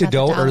you're gonna have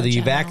antidote the or Dollar the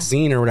General.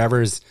 vaccine or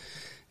whatever is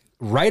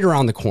right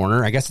around the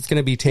corner. I guess it's going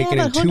to be Yeah, taken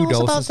in but who 2 knows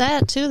about doses.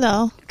 that too,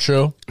 though?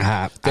 True.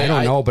 I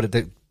don't know, but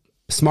the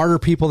smarter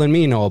people than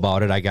me know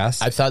about it, I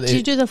guess. I thought Do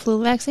you do the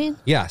flu vaccine?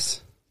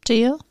 Yes. Do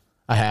you?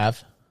 I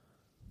have.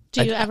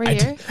 Do you every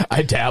year?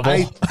 I dabble.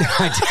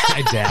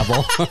 I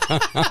dabble.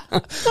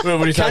 what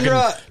are you talking?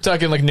 Kendra-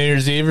 Talking like New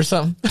Year's Eve or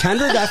something?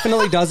 Kendra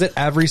definitely does it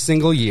every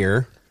single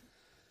year.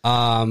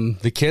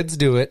 The kids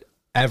do it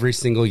every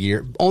single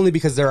year, only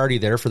because they're already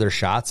there for their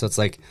shots. So it's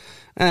like,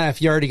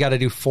 if you already got to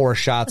do 4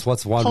 shots,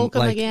 what's one? Poke 'em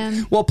like,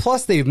 again. Well,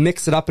 plus they've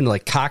mixed it up into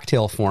like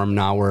cocktail form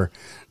now, where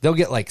they'll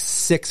get like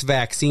 6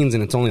 vaccines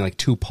and it's only like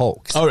 2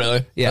 pokes. Oh,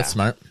 really? Yeah. That's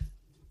smart.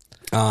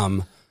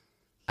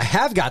 I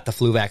have got the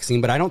flu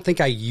vaccine, but I don't think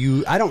I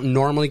don't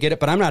normally get it,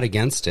 but I'm not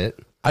against it.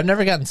 I've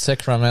never gotten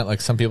sick from it. Like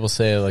some people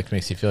say, it like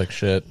makes you feel like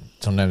shit.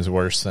 Sometimes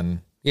worse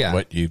than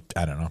what you.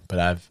 I don't know,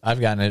 but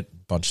I've gotten it a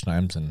bunch of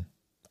times, and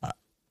I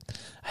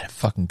had a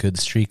fucking good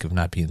streak of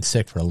not being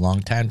sick for a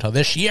long time until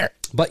this year.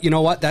 But you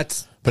know what?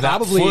 That's But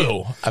probably not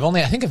flu.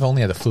 I think I've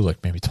only had the flu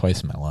like maybe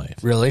twice in my life.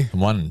 Really?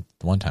 One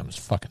time was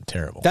fucking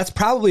terrible. That's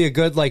probably a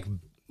good like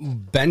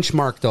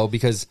benchmark though,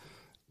 because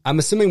I'm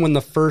assuming when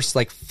the first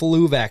like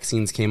flu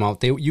vaccines came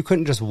out, you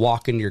couldn't just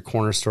walk into your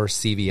corner store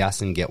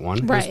CVS and get one.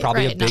 It was Right,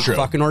 probably right, a big no.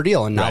 fucking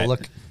ordeal. And now Right.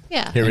 look,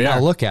 Yeah. Here we now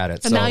are. look at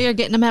it. And so, now you're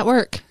getting them at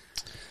work.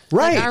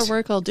 right. Like our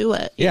work will do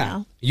it. You yeah.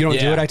 know? You don't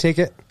do Yeah. it. I take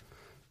it.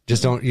 You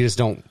just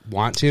don't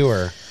want to,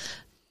 or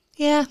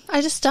Yeah,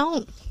 I just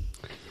don't.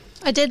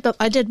 I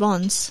did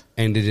once.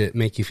 and did it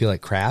make you feel like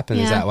crap? And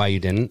is Yeah. that why you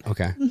didn't?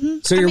 Okay.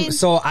 So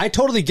so I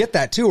totally get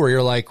that too, where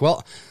you're like,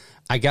 well,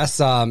 I guess,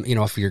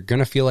 if you're going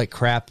to feel like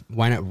crap,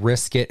 why not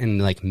risk it? And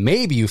like,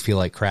 maybe you feel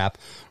like crap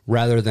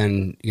rather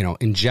than,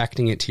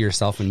 injecting it to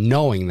yourself and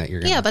knowing that you're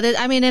going to. Yeah, but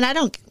and I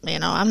don't,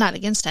 I'm not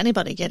against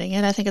anybody getting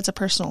it. I think it's a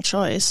personal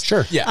choice.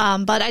 Sure. Yeah.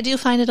 But I do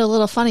find it a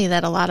little funny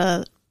that a lot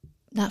of,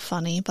 not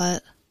funny,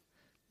 but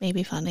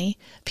maybe funny,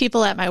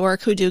 people at my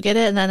work who do get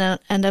it and then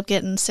end up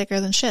getting sicker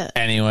than shit.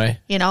 Anyway.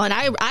 And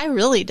I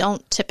really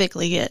don't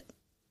typically get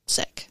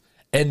sick.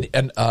 And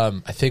I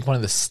think one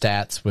of the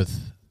stats with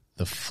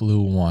the flu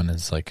one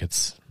is like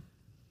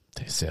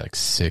they say like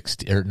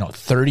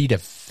 30 to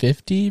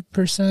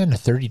 50% or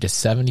 30 to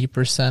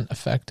 70%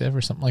 effective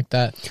or something like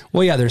that.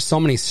 Well, yeah, there's so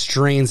many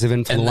strains of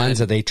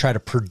influenza, they try to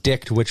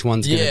predict which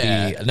one's going to be.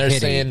 and they're hitting.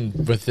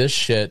 saying with this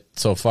shit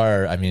so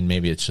far, I mean,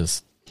 maybe it's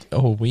just,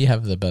 we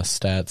have the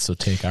best stats, so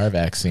take our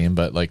vaccine,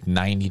 but like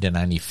 90 to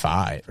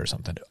 95 or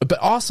something. But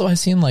also I've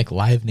seen like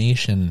Live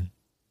Nation,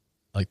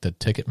 like the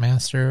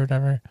Ticketmaster or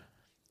whatever,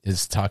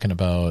 is talking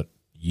about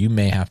you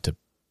may have to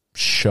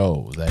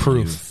show that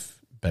Proof. you've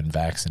been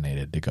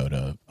vaccinated to go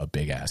to a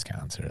big ass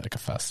concert, like a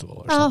festival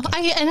or Oh, something.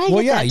 I Well,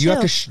 get yeah, that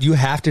you too.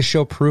 have to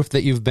show proof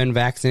that you've been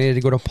vaccinated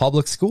to go to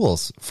public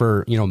schools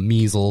for,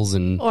 measles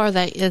and Or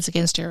that it's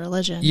against your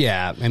religion.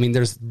 yeah, I mean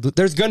there's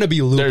going to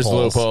be loopholes. There's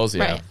loopholes,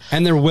 yeah. Right.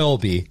 And there will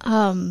be.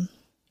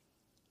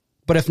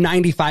 But if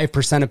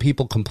 95% of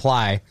people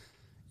comply,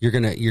 you're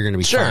going to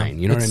be Sure. fine,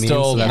 you know what I It's mean?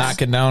 Still So-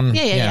 knocking down.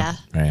 Yeah.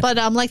 Right. But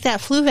like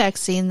that flu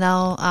vaccine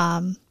though,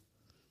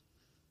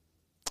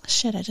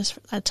 shit,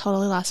 I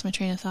totally lost my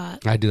train of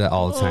thought. I do that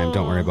all the time.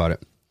 Don't worry about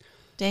it.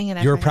 Dang it.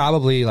 I You're forgot.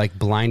 probably like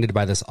blinded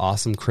by this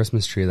awesome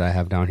Christmas tree that I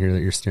have down here that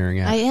you're staring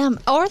at. I am.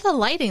 Or the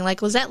lighting.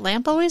 Like, was that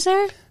lamp always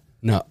there?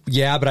 No.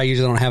 Yeah, but I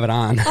usually don't have it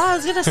on. Oh, I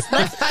was gonna.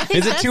 Like, I think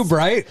Is it too that's-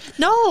 bright?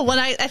 No.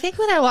 I think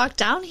when I walked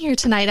down here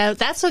tonight,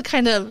 that's what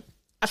kind of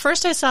at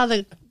first I saw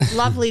the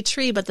lovely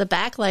tree, but the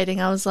backlighting,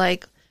 I was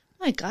like,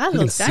 oh my God, You can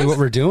those see guys, what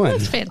we're doing.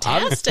 that's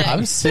fantastic.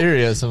 I'm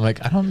serious. I'm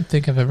like, I don't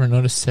think I've ever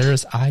noticed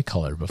Sarah's eye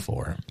color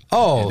before.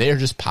 Oh. And they're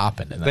just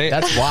popping. And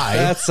that's why.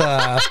 That's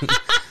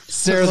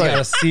Sarah's got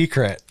a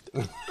secret.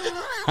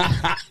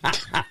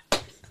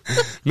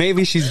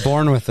 Maybe she's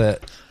born with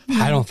it.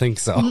 I don't think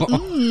so.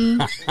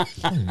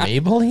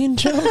 Maybelline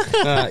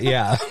joke?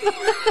 Yeah.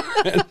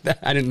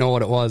 I didn't know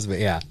what it was, but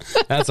yeah,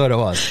 that's what it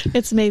was.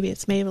 It's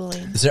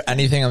Maybelline. Is there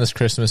anything on this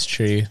Christmas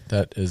tree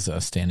that is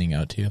standing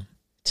out to you?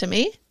 To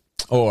me,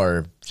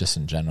 Or just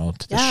in general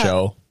to the Yeah.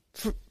 show?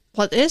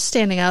 what is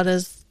standing out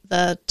is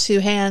the two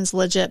hands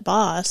legit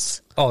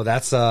boss. Oh,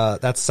 that's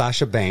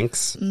Sasha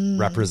Banks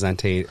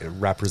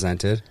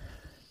represented.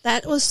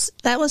 That was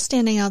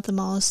standing out the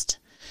most.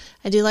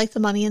 I do like the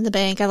Money in the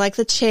Bank. I like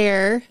the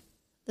chair.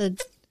 Well,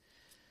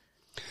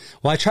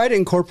 I try to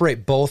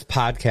incorporate both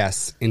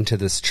podcasts into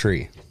this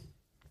tree.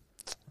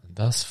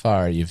 Thus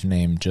far, you've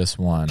named just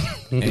one,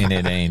 and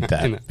it ain't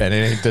that. And it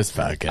ain't this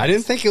podcast. I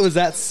didn't think it was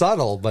that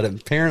subtle, but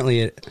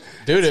apparently it's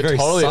very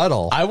totally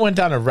subtle. I went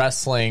down a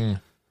wrestling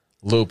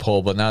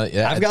loophole, but now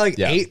I've got like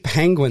 8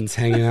 penguins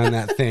hanging on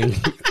that thing.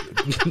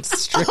 I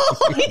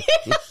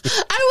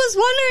was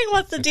wondering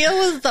what the deal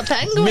was with the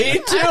penguin. Me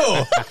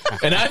too.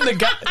 And I'm the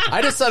guy.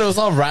 I just thought it was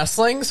all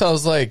wrestling, so I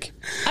was like,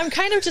 I'm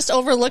kind of just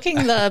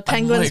overlooking the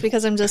penguins like-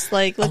 because I'm just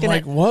like I'm looking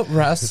like, at. what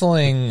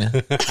wrestling?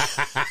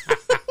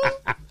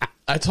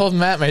 I told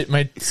Matt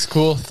my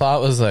school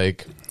thought was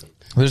like,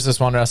 there's this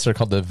one wrestler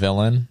called the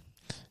Villain,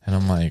 and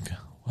I'm like,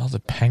 well, the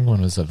Penguin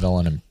was a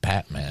villain in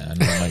Batman.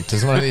 And I'm like,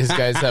 does one of these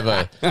guys have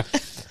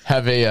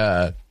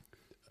a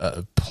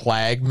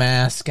plague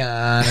mask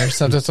on or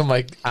something? So I'm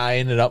like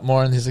eyeing it up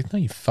more, and he's like, no,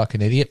 you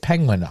fucking idiot,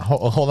 Penguin.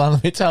 Hold on,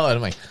 let me tell it.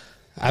 I'm like,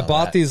 I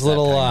bought these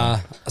little,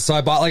 so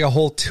I bought like a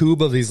whole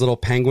tube of these little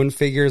penguin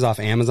figures off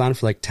Amazon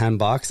for like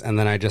 $10, and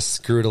then I just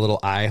screwed a little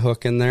eye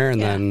hook in there,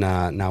 and then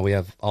now we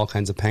have all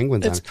kinds of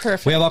penguins. It's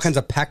perfect. We have all kinds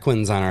of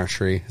pequins on our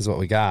tree, is what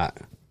we got.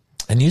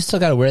 and you still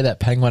got to wear that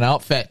penguin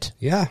outfit.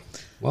 Yeah,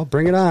 well,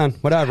 bring it on,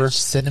 whatever.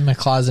 Just sitting in my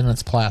closet and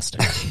it's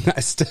plastic.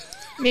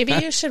 Maybe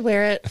you should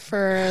wear it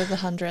for the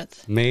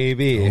 100th.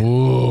 Maybe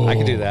I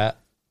could do that.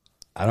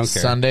 I don't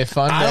care. Sunday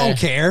fun day. I don't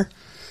care.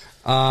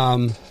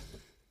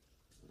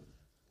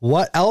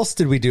 What else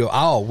did we do?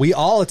 Oh, we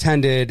all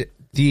attended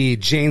the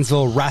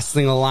Janesville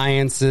Wrestling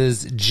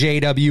Alliance's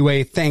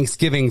JWA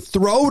Thanksgiving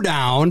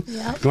Throwdown.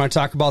 Yep. You want to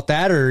talk about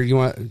that, or you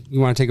want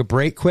to take a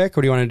break quick?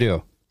 What do you want to do?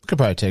 We could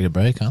probably take a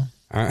break, huh?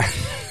 All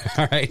right.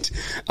 All right.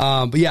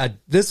 But yeah,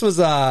 this was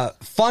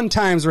fun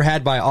times were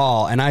had by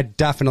all, and I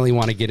definitely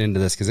want to get into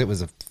this because it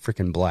was a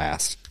freaking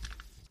blast.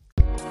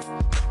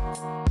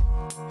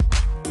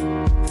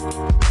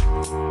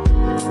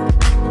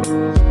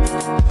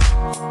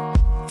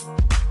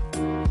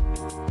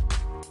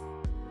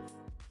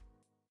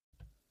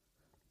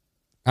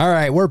 All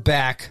right, we're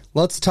back.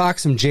 Let's talk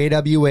some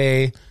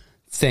JWA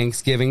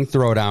Thanksgiving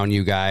Throwdown,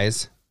 you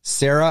guys.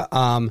 Sarah,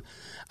 I'm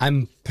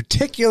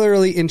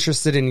particularly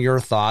interested in your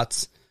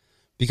thoughts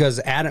because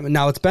Adam,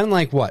 now it's been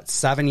like, what,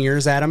 7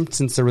 years, Adam,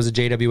 since there was a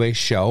JWA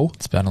show?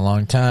 It's been a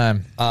long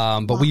time.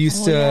 But we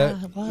used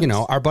to, you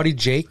know, our buddy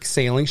Jake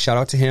Sailing, shout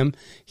out to him.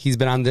 He's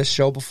been on this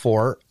show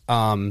before.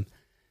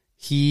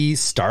 He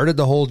started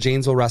the whole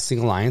Janesville Wrestling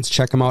Alliance.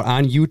 Check him out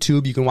on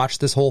YouTube. You can watch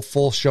this whole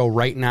full show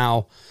right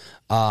now.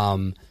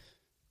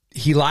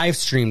 He live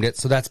streamed it,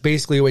 so that's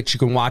basically what you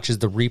can watch is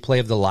the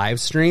replay of the live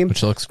stream,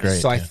 Which looks great,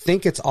 So I yeah.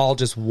 think it's all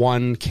just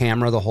one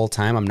camera the whole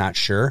time. I'm not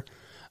sure,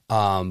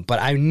 but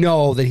I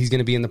know that he's going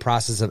to be in the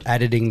process of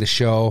editing the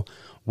show.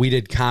 We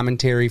did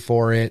commentary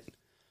for it.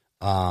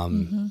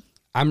 I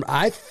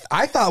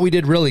thought we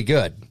did really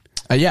good.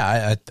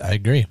 Yeah, I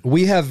agree.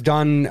 We have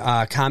done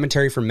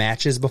commentary for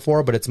matches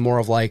before, but it's more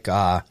of like, you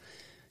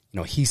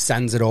know, he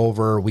sends it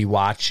over, we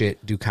watch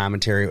it, do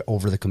commentary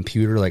over the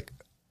computer, like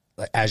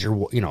as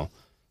you're, you know,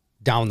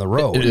 down the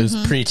road. It was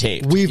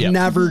pre-taped. We've Yep.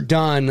 never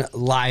done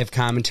live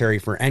commentary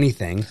for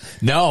anything.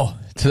 No,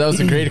 so that was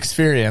a great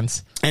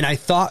experience. And I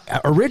thought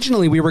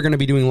originally we were going to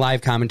be doing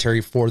live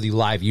commentary for the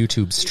live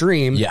YouTube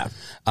stream. Yeah.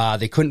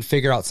 They couldn't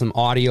figure out some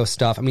audio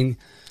stuff. I mean,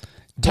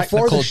 before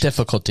Technical the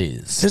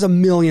difficulties. there's a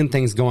million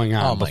things going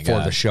on Oh my before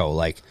God. the show.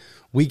 Like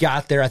we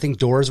got there, I think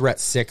doors were at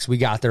 6. We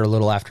got there a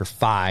little after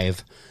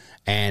 5,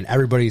 and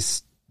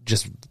everybody's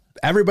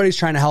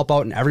trying to help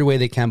out in every way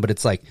they can. But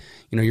it's like,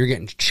 you know, you're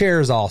getting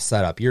chairs all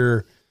set up.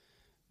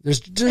 There's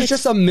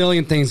just a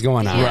million things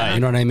going on. Yeah. You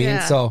know what I mean?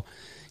 Yeah. So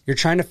you're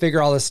trying to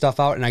figure all this stuff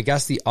out. And I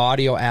guess the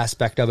audio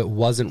aspect of it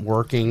wasn't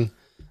working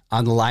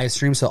on the live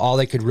stream. So all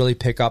they could really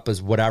pick up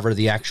is whatever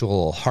the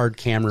actual hard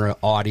camera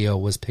audio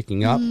was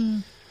picking up.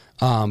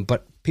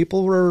 But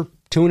people were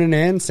tuning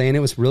in saying it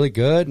was really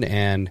good.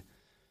 And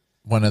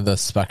One of the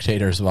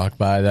spectators walked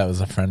by that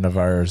was a friend of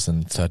ours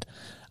and said,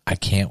 I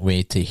can't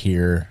wait to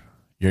hear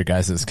your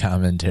guys'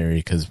 commentary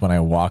because when I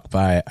walked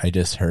by, I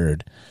just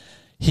heard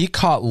he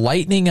caught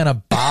lightning in a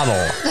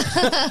bottle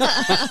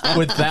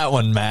with that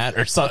one, Matt,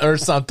 or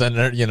something,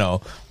 or you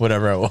know,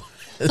 whatever it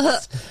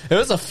was. It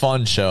was a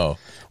fun show.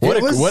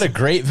 What a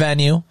great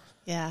venue.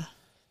 Yeah.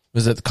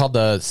 Was it called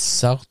the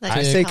Celtic?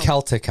 I say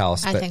Celtic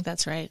House. I But think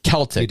that's right.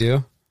 Celtic. you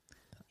do?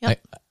 Yep.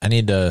 I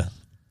need to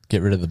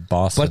get rid of the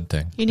Boston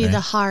thing. You need right? the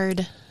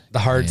hard. The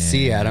hard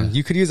C, Adam.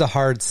 You could use a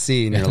hard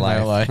C in your life.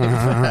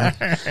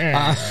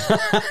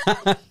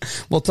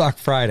 We'll talk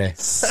Friday.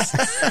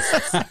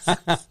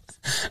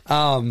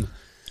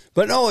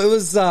 But no, it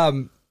was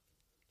one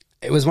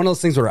of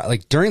those things where,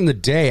 like, during the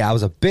day, I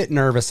was a bit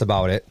nervous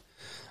about it.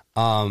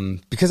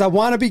 Because I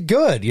want to be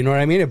good. You know what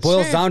I mean? It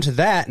boils Sure. down to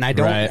that. And I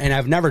don't, Right. and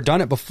I've never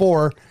done it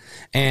before.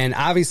 And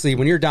obviously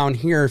when you're down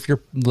here, if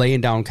you're laying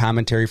down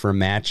commentary for a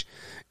match,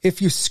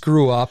 if you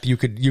screw up, you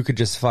could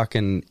just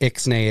fucking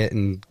ixnay it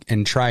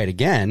and try it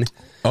again.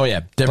 Oh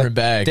yeah, different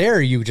bag. There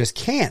you just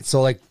can't.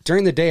 So like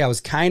during the day I was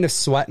kind of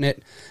sweating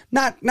it.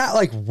 Not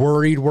like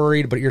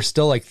worried, but you're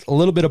still like a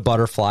little bit of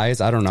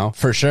butterflies. I don't know.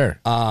 For sure.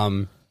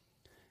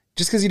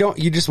 Just because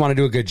you just want to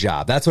do a good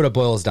job. That's what it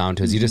boils down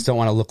to, is you just don't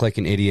want to look like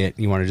an idiot.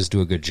 You want to just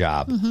do a good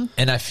job.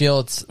 And I feel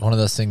it's one of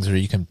those things where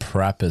you can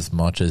prep as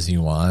much as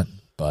you want,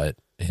 but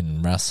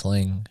in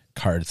wrestling,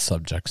 card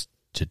subjects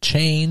to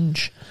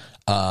change.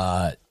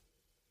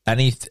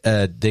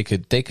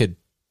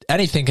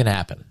 Anything can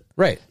happen.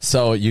 Right.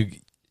 So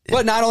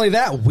But not only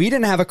that, we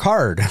didn't have a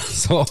card.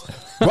 So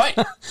right.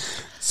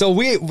 So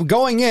we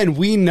going in,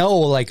 we know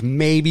like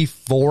maybe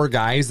 4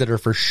 guys that are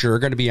for sure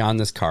going to be on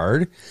this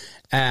card.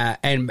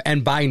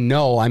 And by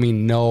know, I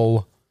mean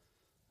know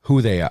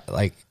who they are.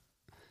 Like,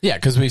 Yeah,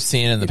 because we've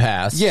seen in the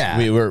past. Yeah.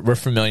 we're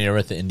familiar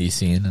with the indie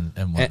scene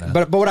and whatnot.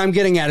 but what I'm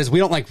getting at is we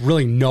don't like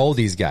really know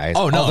these guys.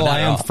 Oh, no, Although not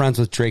I at am all. friends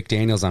with Drake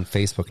Daniels on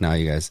Facebook now,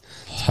 you guys.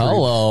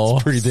 Hello.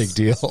 It's a pretty big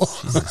deal.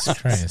 Jesus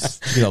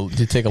Christ. Do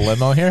you take a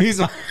limo here? he's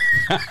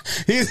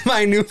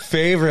my new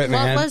favorite,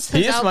 man. What was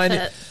his He is my-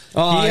 outfit?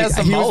 Oh, He has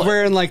a he was mullet.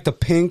 wearing like the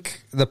pink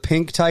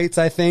tights,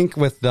 I think,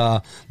 with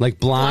the like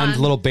blonde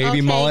little baby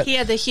Okay, mullet. He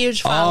had the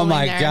huge Oh following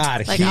my there,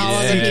 God, like he's all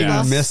of the seeking people.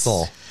 a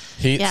missile.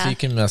 Yeah.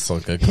 Heat-seeking missile.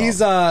 Good call.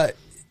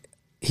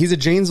 He's a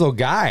Janesville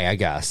guy, I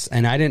guess,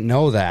 and I didn't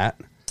know that.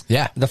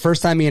 yeah. The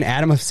first time me and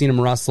Adam have seen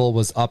him wrestle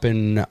was up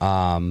in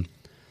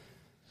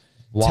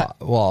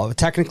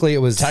technically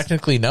it was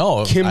Technically,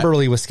 no.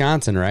 Kimberly,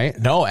 Wisconsin, right?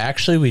 No,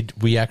 actually,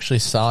 we actually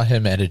saw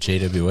him at a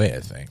JWA, I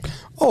think.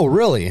 Oh,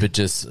 really? But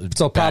just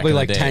So back probably in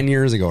the like day. 10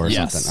 years ago or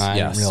Yes, something. I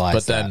yes. didn't realize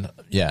But then,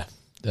 yeah.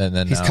 And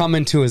then he's now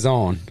coming to his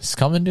own. He's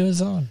coming to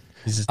his own.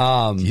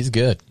 He's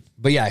good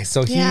But yeah,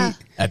 so Yeah.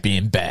 at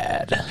being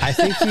bad. I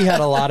think he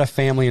had a lot of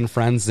family and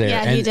friends there.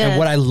 Yeah, and, he did. and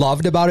what I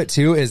loved about it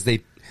too is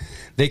they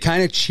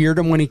kind of cheered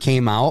him when he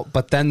came out,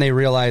 but then they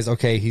realized,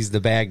 okay, he's the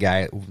bad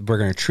guy. We're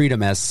going to treat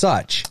him as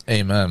such.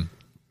 Amen.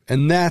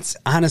 And that's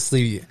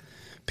honestly,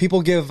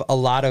 people give a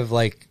lot of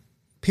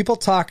people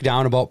talk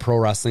down about pro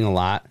wrestling a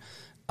lot,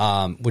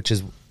 which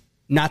is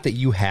not that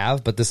you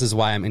have, but this is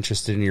why I'm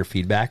interested in your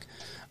feedback.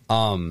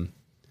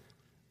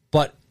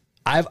 But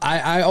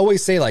I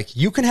always say, like,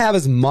 you can have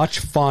as much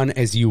fun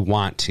as you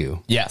want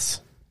to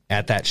Yes.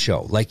 at that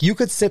show. Like, you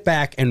could sit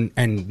back and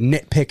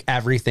nitpick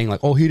everything, like,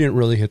 oh, he didn't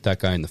really hit that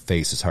guy in the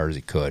face as hard as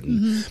he could.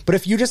 But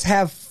if you just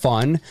have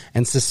fun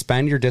and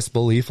suspend your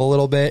disbelief a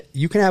little bit,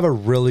 you can have a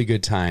really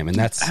good time. And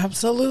that's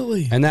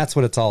Absolutely.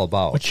 what it's all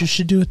about. What you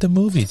should do at the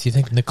movies. You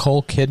think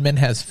Nicole Kidman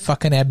has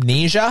fucking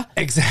amnesia?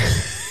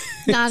 Exactly.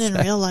 Not in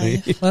real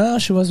life. Well,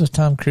 she was with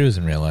Tom Cruise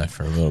in real life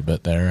for a little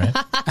bit there,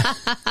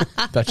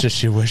 right? Bet you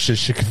she wishes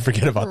she could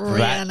forget about that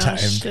Random time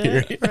shit,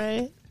 period.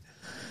 right?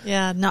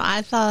 Yeah, no,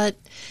 I thought,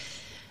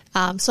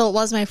 so it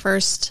was my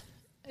first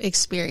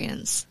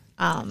experience.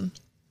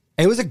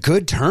 It was a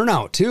good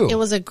turnout, too. It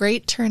was a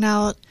great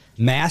turnout.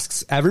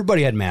 Masks.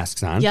 Everybody had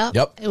masks on.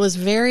 Yep. It was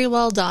very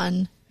well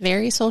done,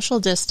 very social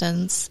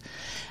distance.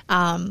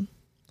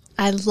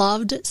 I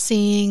loved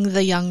seeing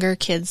the younger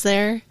kids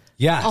there.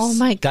 Yes. Oh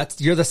my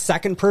You're the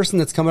second person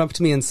that's come up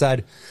to me and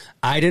said,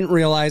 I didn't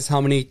realize how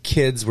many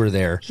kids were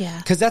there. Yeah.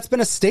 Because that's been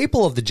a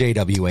staple of the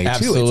JWA, too.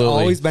 Absolutely. It's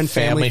always been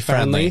family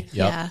friendly.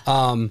 Yep.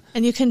 Yeah.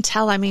 And you can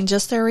tell, I mean,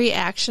 just their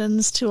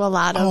reactions to a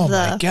lot of Oh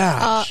the, my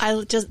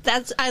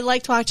gosh. I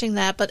liked watching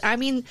that, but I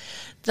mean,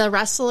 the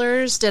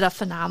wrestlers did a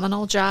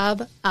phenomenal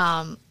job.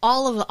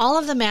 All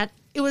of the match,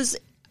 it was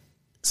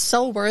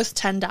so worth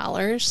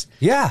 $10.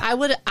 Yeah. I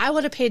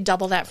would have paid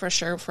double that for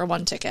sure for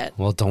one ticket.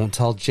 Well, don't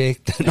tell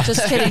Jake.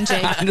 Just kidding,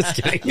 Jake. I'm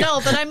just kidding.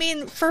 No, but I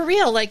mean, for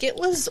real, like it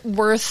was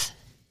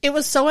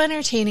so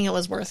entertaining. It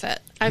was worth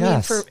it.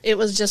 Yes. It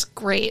was just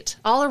great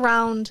all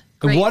around.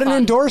 Great What an fun.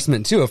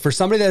 endorsement, too. For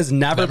somebody that has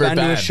never been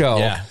to a show,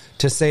 yeah.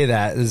 to say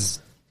that is,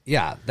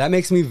 that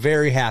makes me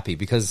very happy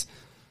because,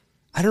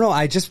 I don't know,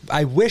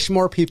 I wish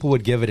more people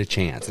would give it a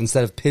chance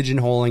instead of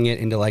pigeonholing it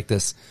into like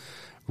this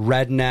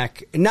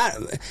redneck.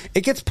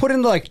 It gets put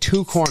into like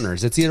two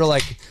corners. It's either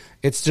like,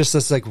 it's just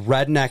this like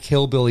redneck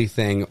hillbilly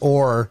thing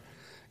or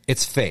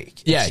it's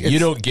fake. Yeah, you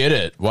don't get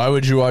it. Why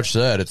would you watch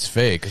that? It's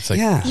fake. It's like,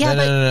 Yeah. Yeah,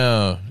 but-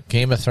 no.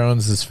 Game of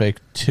Thrones is fake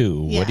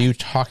too. Yeah. What are you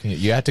talking?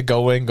 You have to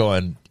go in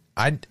going,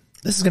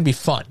 this is going to be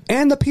fun.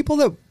 And the people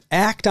that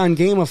act on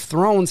Game of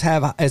Thrones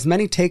have as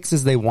many takes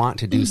as they want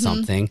to do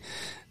something.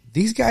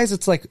 These guys,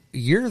 it's like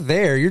you're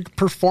there, you're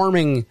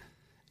performing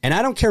And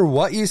I don't care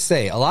what you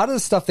say. A lot of the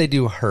stuff they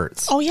do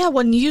hurts. Oh yeah,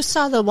 when you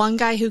saw the one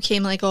guy who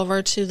came like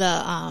over to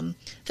the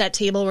that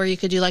table where you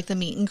could do like the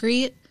meet and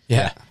greet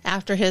Yeah.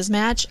 after his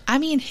match, I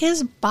mean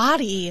his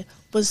body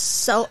was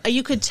so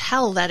you could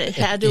tell that it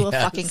had to have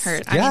Yes. fucking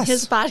hurt. I mean Yes.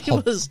 his body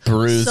was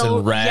bruised so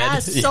and red.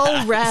 Yes, so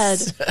Yes.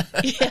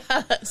 red.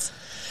 Yes.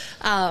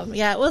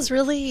 Yeah, it was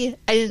really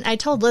I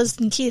told Liz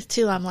and Keith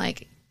too, I'm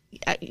like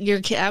your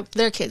kid,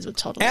 their kids would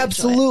totally enjoy it.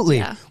 Absolutely.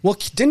 Yeah. Well,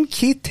 didn't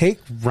Keith take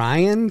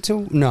Ryan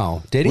to?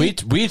 No, did he?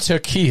 We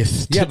took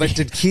Keith. yeah, but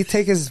did Keith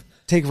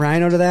take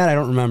Ryan out of that? I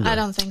don't remember. I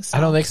don't think so.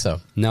 I don't think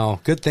so.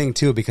 No, good thing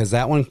too, because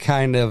that one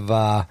kind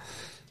of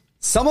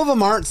some of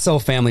them aren't so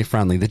family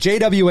friendly. The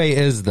JWA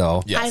is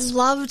though. Yes. I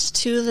loved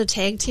too the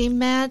tag team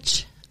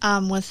match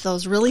with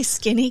those really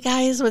skinny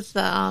guys with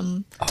the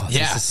Oh,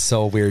 Yeah. This is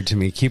so weird to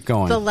me. Keep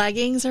going. the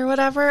leggings or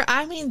whatever.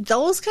 I mean,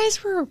 those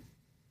guys were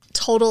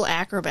total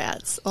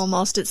acrobats.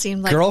 Almost, it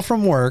seemed like. Girl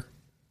from work,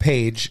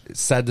 Paige,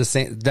 said the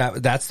same.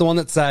 That's the one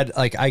that said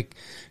like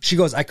she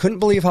goes, I couldn't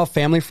believe how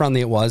family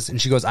friendly it was, and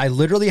she goes, I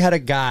literally had a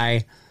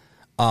guy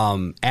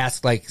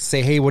ask like,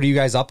 say, hey, what are you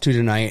guys up to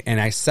tonight? And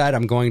I said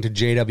I'm going to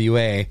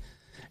JWA,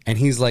 and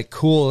he's like,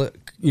 cool,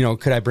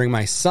 could I bring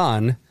my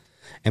son?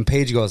 And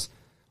Paige goes,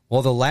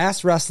 well, the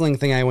last wrestling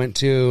thing I went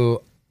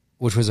to,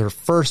 which was her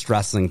first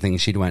wrestling thing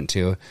she'd went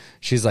to,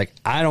 she's like,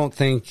 I don't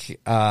think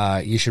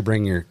you should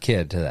bring your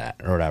kid to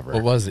that or whatever.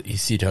 What was it?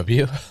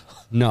 ECW?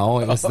 No,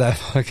 it was that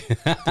fucking.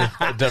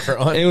 A different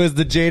one. It was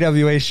the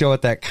JWA show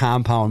at that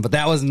compound, but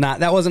that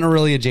wasn't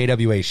really a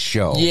JWA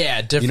show.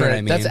 Yeah, different. You know what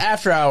I mean? That's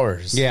after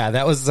hours. Yeah,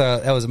 that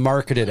was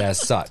marketed as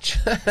such.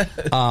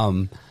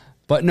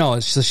 But no,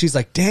 so she's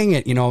like, dang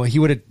it, he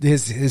would have,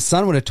 his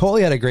son would have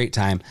totally had a great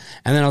time.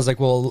 And then I was like,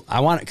 well,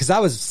 I want it, because I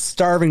was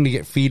starving to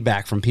get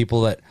feedback from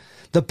people that,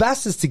 the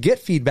best is to get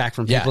feedback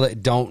from people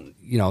that don't,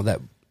 that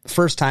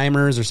first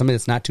timers or somebody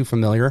that's not too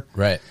familiar.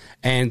 Right.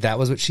 And that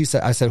was what she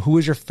said. I said, who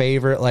was your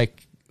favorite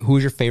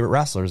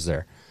wrestlers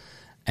there?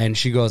 And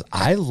she goes,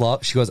 I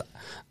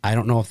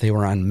don't know if they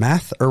were on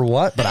meth or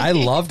what, but I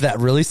loved that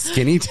really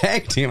skinny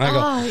tag team. I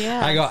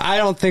go, I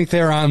don't think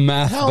they were on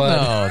meth, Hell but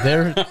no,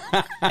 they're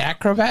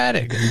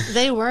acrobatic.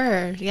 They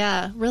were,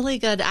 yeah, really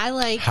good. I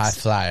liked High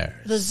flyer.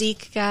 the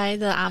Zeke guy,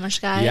 the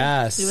Amish guy.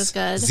 yes, He was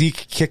good.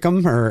 Zeke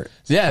Kickham, or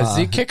Yeah,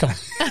 Zeke kick him.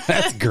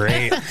 that's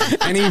great.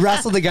 And he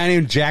wrestled a guy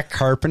named Jack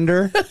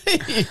Carpenter.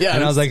 Yeah,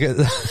 And I was like,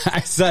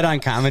 I said on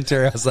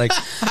commentary, I was like,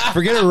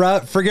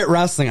 forget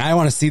wrestling. I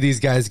want to see these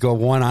guys go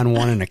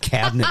one-on-one in a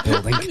cabinet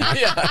building.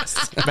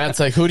 yes. Matt's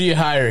like, who do you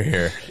hire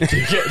here? Do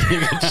you get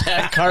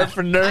Jack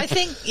Carpenter? I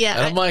think, yeah.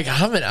 And I'm like,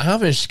 I'm an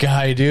Amish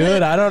guy,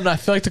 dude. I don't know. I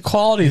feel like the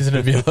quality's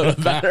going to be a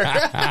little better.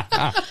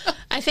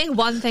 I think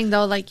one thing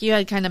though, like you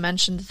had kind of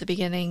mentioned at the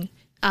beginning,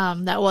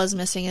 that was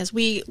missing is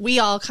we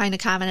all kind of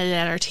commented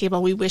at our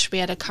table. We wish we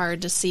had a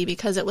card to see,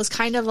 because it was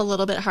kind of a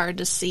little bit hard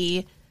to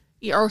see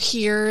or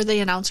hear the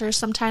announcers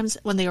sometimes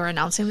when they were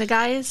announcing the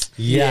guys.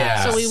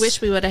 Yeah. So we wish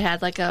we would have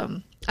had like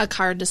a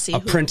card to see A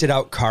printed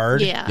out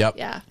card. Yeah. Yep.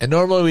 Yeah. And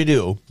normally we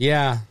do.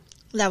 Yeah.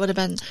 That would have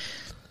been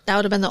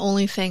the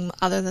only thing.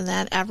 Other than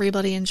that,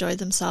 everybody enjoyed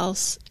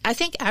themselves. I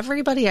think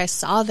everybody I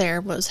saw there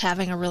was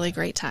having a really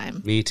great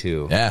time. Me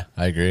too. Yeah,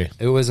 I agree.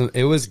 It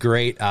was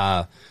great.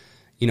 A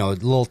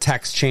little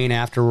text chain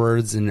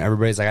afterwards, and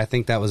everybody's like, I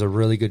think that was a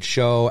really good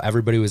show.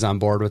 Everybody was on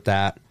board with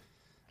that.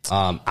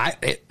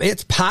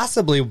 It's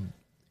possibly,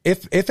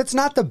 if it's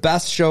not the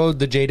best show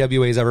the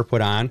JWA's ever put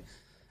on,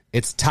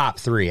 it's top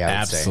 3. I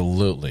would say.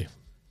 Absolutely.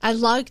 I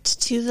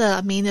liked to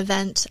the main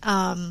event.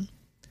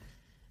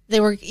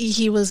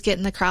 He was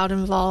getting the crowd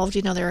involved.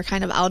 They were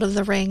kind of out of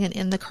the ring and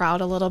in the crowd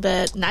a little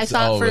bit. And I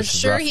thought for with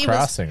sure rough he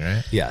crossing,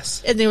 right?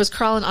 Yes. and he was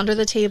crawling under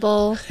the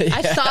table.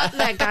 I thought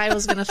that guy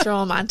was going to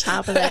throw him on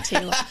top of that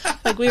table.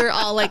 Like we were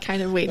all like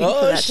kind of waiting for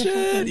Oh, that to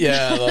happen. shit.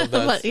 Yeah, I love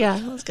that. But yeah,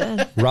 it was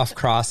good. Rough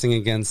crossing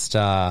against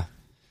Aaron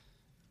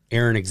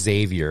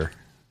Xavier,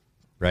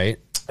 right?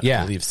 I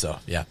Yeah. believe so.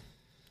 Yeah.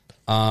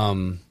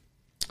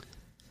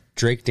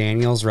 Drake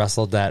Daniels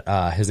wrestled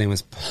that. His name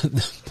was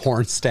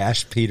Porn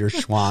Stash Peter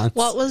Schwantz.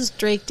 What was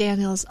Drake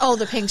Daniels? Oh,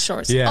 the pink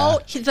shorts. Yeah. Oh,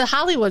 the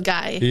Hollywood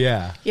guy.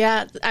 Yeah.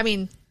 Yeah, I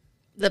mean,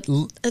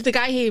 the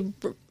guy he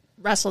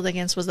wrestled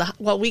against was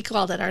what we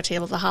called at our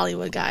table the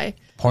Hollywood guy.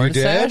 Porn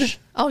did? stash?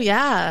 Oh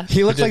yeah,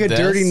 He looked Who like a did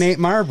dirty this? Nate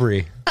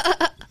Marbury.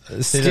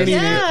 Skinny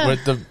Yeah. Nate.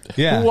 With the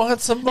Yeah. who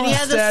wants a he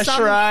had the mustache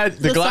sun- ride?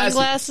 the glasses.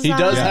 sunglasses He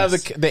does on. have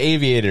Yes. the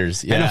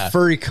aviators. Yeah. And a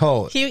furry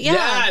coat. yeah.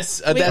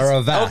 Yes, We- that's Or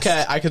a vest.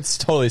 okay. I could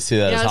totally see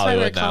that yeah, as that's why we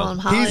were Hollywood calling him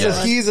now.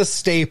 Hollywood. He's a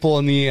staple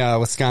in the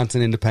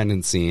Wisconsin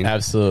independent scene.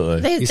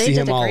 Absolutely. They see did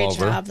him a all great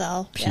over. job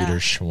though. Peter Yeah.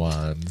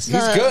 Schwanz.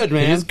 He's good,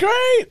 man. He's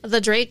great.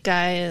 The Drake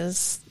guy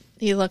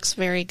he looks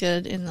very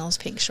good in those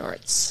pink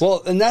shorts.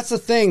 Well, and that's the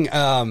thing.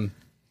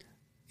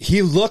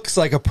 He looks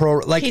like a pro.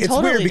 Like, He it's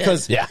totally weird did.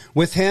 because Yeah.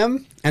 with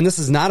him, and this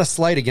is not a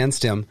slight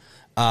against him.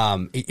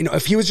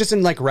 If he was just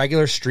in like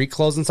regular street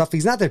clothes and stuff,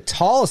 he's not the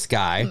tallest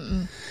guy.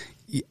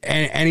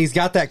 and he's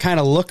got that kind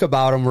of look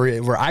about him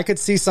where I could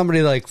see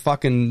somebody like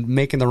fucking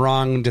making the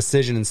wrong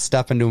decision and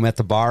stepping to him at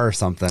the bar or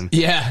something.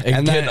 Yeah,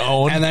 and getting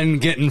owned. And then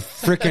getting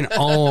freaking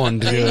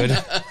owned, dude.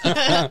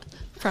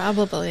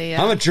 Probably,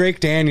 yeah. I'm a Drake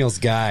Daniels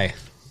guy.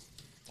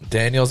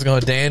 Daniels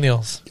going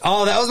Daniels.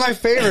 Oh, that was my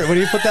favorite when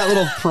he put that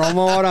little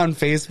promo out on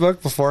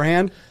Facebook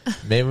beforehand.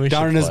 Maybe we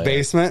down should in his play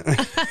basement.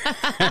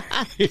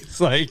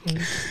 He's like,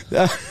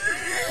 that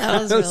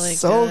was really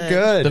so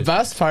good. The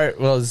best part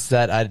was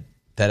that I'd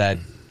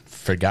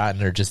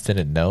forgotten or just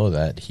didn't know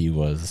that he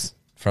was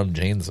from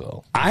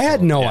Janesville. I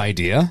had no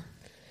idea.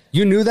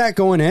 You knew that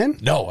going in?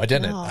 No, I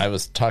didn't. No. I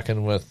was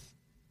talking with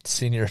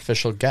senior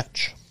official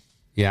Getch.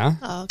 Yeah.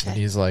 Oh, okay. And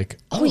he's like,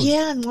 Oh,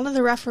 yeah, and one of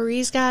the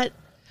referees got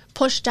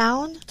pushed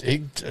down.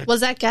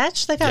 Was that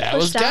Getch that got Yeah, it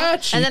was pushed down?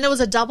 Getch. And then it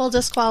was a double There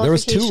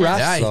was disqualification. 2 refs,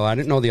 Yeah, though. I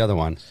didn't know the other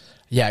one.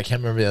 Yeah, I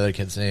can't remember the other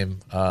kid's name.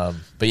 But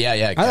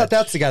yeah. I thought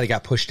that's the guy that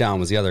got pushed down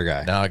was the other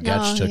guy. No,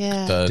 Getch took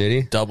yeah. the Did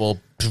he? double,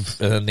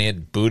 and then they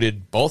had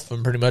booted both of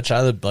them pretty much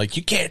out of the, like,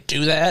 you can't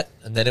do that.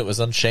 And then it was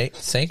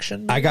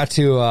unsanctioned. I got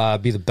to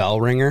be the bell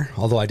ringer,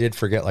 although I did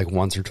forget like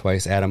once or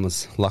twice. Adam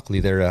was luckily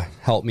there to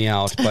help me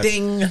out. But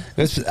Ding.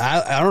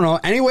 I don't know.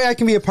 Any way I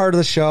can be a part of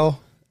the show,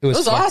 it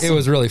was fun. awesome. It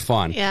was really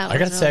fun. Yeah, I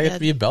got to say, I got to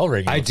be a bell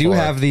ringer. I do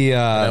have the...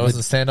 I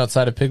wasn't standing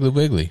outside of Piggly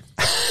Wiggly.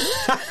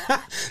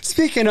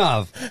 Speaking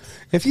of,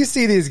 if you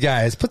see these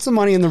guys, put some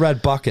money in the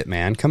red bucket,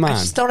 man. Come on. I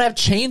just don't have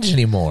change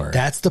anymore.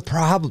 That's the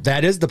problem.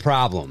 That is the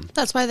problem.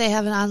 That's why they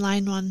have an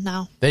online one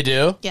now. They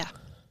do? Yeah.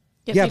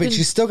 Yeah, but can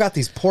you still got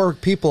these poor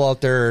people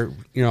out there,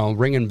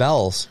 ringing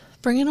bells.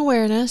 bring in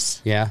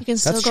awareness. Yeah, You can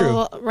still that's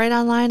go right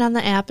online on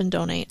the app and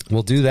donate.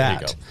 We'll do There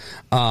you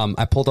that.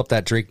 I pulled up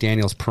that Drake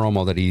Daniels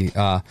promo that he...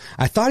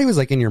 I thought he was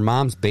like in your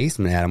mom's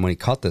basement, Adam, when he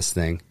cut this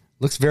thing.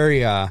 Looks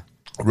very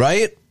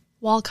Right?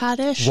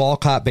 Walcott-ish.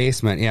 Walcott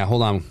basement. Yeah,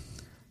 hold on.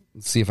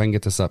 Let's see if I can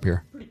get this up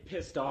here. Pretty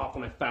pissed off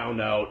when I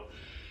found out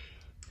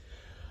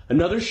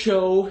another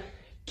show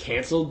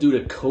canceled due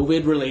to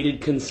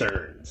COVID-related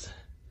concerns.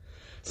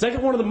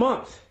 Second one of the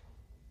month.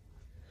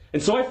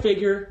 And so I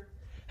figure,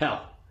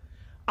 hell,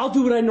 I'll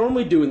do what I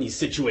normally do in these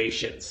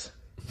situations.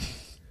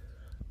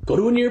 Go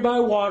to a nearby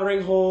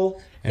watering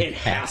hole and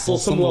hassle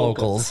some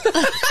locals.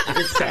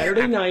 It's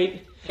Saturday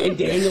night, and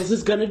Daniels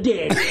is gonna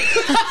dance.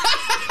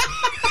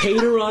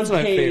 Paid or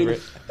unpaid,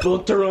 favorite.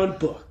 booked or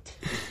unbooked.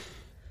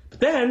 But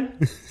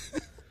then,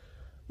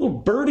 little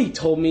Birdie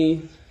told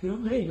me,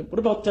 hey, what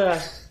about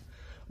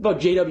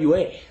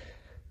JWA?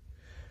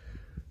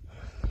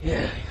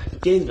 Yeah,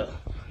 Janesville.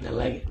 I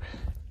like it.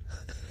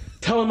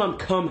 Tell them I'm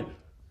coming.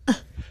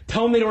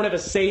 Tell them they don't have a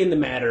say in the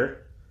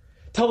matter.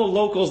 Tell the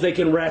locals they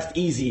can rest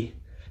easy,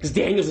 because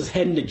Daniels is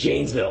heading to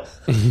Janesville.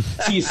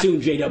 See you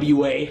soon,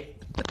 JWA.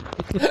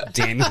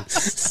 Daniel.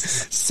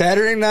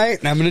 Saturday night,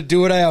 and I'm going to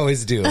do what I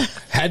always do.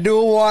 Head to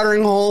a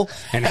watering hole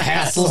and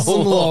hassle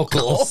some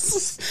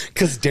locals.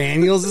 Because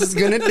Daniels is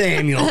going to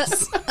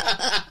Daniels.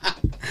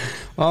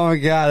 Oh, my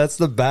God. That's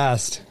the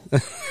best.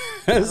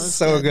 That's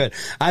so good.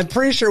 I'm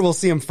pretty sure we'll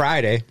see him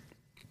Friday.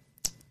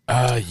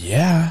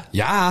 Yeah.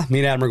 Yeah. Me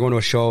and Adam are going to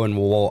a show in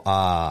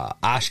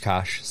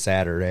Oshkosh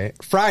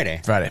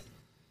Friday.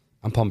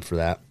 I'm pumped for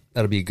that.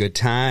 That'll be good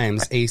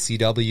times.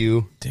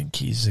 ACW.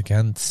 Dinky's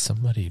against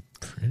somebody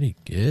pretty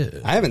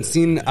good. I haven't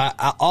seen...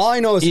 all I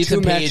know is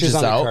Ethan 2 Page matches is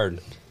on out. the card.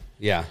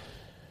 Yeah.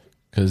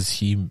 Because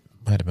he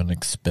might have been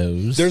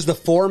exposed. There's the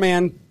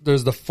 4-man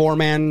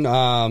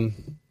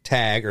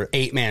tag, or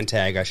 8-man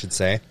tag, I should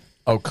say.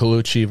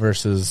 Colucci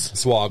versus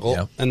Swoggle.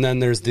 Yep. And then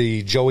there's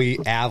the Joey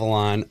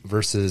Avalon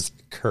versus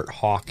Kurt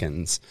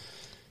Hawkins.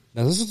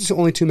 Now, those are the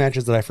only 2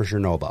 matches that I for sure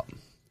know about.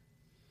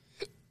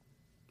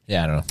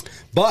 Yeah, I don't know.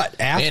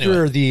 But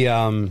after the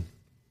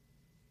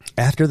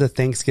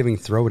Thanksgiving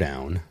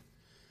Throwdown,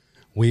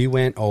 we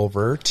went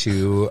over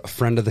to a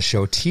friend of the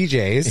show,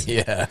 TJ's.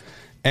 Yeah.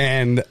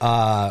 And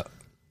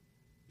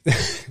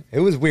it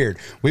was weird.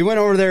 We went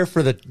over there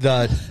for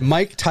the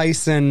Mike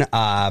Tyson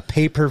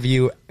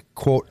pay-per-view,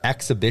 quote,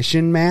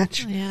 exhibition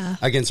match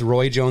against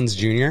Roy Jones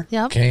Jr.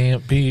 Yep.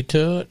 Can't be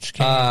touched,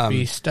 can't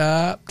be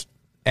stopped.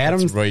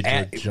 Adam's Roy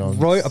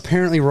Jones.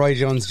 Apparently Roy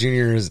Jones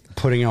Jr. is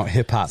putting out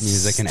hip-hop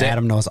music, and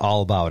Adam knows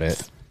all about it.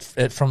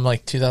 From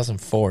like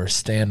 2004.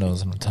 Stan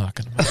knows what I'm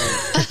talking about.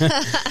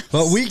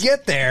 But we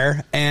get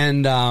there,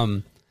 and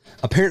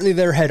apparently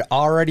there had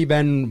already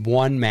been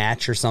one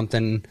match or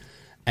something,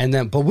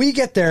 but we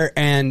get there,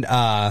 and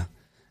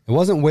it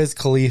wasn't Wiz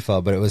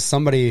Khalifa, but it was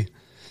somebody's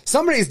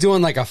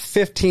doing like a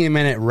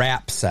 15-minute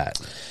rap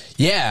set.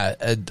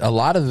 Yeah, a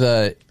lot of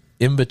the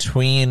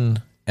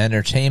in-between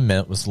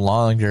entertainment was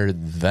longer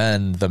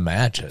than the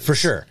matches. For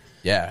sure.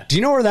 Yeah. Do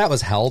you know where that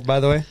was held, by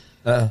the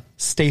way?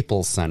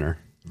 Staples Center.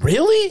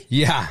 Really?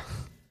 Yeah.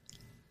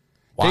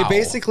 Wow. They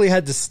basically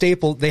had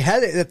they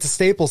had it at the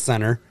Staples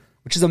Center,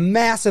 which is a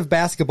massive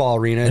basketball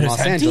arena in It was Los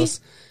empty? Angeles.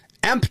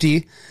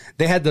 Empty.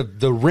 They had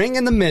the ring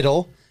in the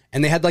middle,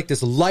 and they had like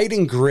this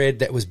lighting grid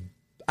that was,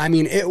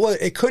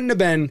 it couldn't have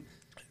been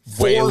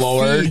Way 4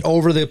 lower feet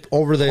over the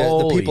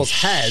Holy people's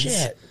heads.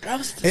 shit.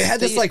 It had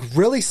this like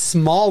really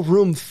small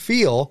room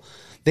feel.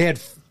 They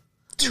had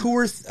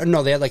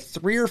they had like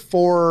 3 or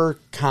 4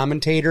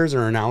 commentators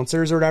or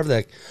announcers or whatever.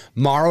 Like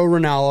Mauro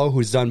Ranallo,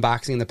 who's done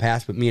boxing in the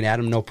past, but me and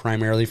Adam know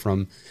primarily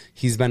from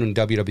he's been in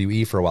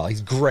WWE for a while.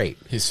 He's great.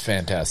 He's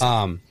fantastic.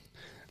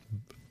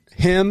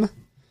 Him,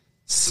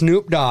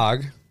 Snoop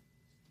Dogg,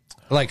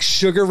 like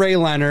Sugar Ray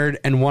Leonard,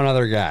 and one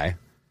other guy.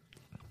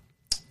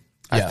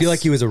 I feel like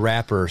he was a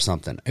rapper or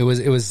something. It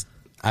was.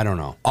 I don't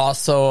know.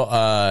 Also,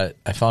 I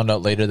found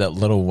out later that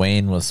Lil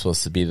Wayne was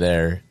supposed to be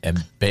there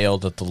and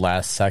bailed at the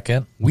last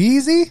second.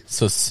 Wheezy?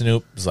 So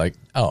Snoop was like,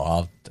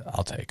 "Oh,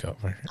 I'll take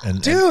over."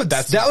 And Dude,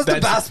 that was the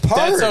best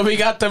part. That's how we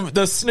got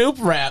the Snoop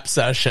rap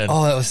session.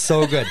 Oh, that was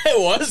so good. It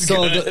was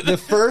so good.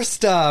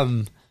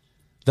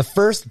 The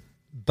first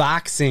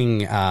boxing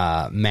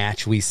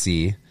match we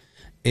see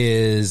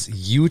is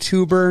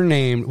YouTuber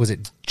named, was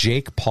it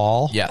Jake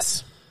Paul?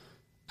 Yes.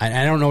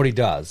 I don't know what he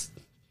does.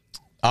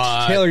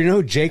 Taylor, you know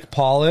who Jake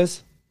Paul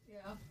is? Yeah.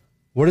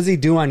 What does he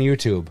do on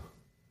YouTube?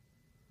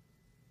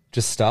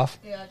 Just stuff?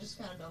 Yeah, just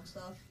kind of dumb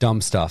stuff.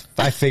 Dumb stuff.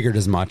 I figured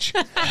as much.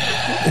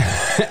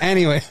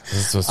 Anyway.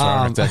 This is what's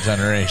wrong with that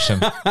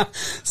generation.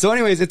 So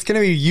anyways, it's going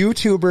to be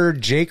YouTuber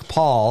Jake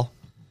Paul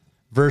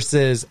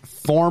versus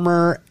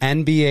former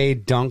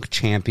NBA dunk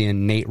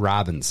champion Nate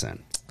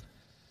Robinson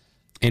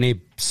in a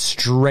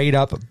straight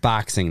up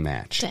boxing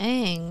match.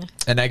 Dang.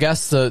 And I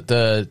guess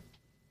the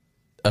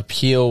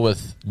appeal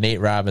with Nate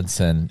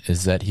Robinson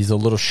is that he's a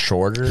little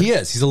shorter. He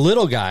is. He's a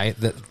little guy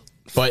that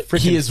but freaking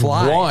he has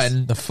flies.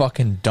 won the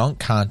fucking dunk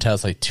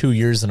contest like 2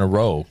 years in a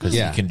row because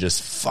Yeah. he can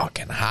just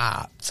fucking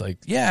hop. It's like,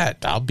 yeah,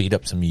 I'll beat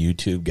up some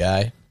YouTube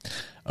guy.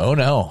 Oh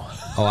no!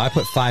 Oh, I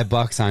put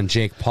 $5 on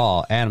Jake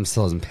Paul. Adam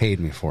still hasn't paid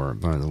me for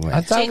it, by the way.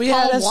 I thought Jake we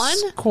had Paul a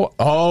won?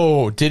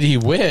 Oh, did he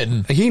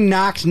win? He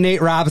knocked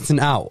Nate Robinson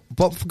out.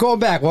 But going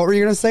back, what were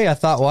you going to say? I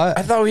thought what?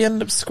 I thought we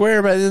ended up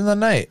square by the end of the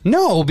night.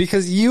 No,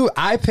 because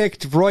I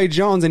picked Roy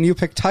Jones and you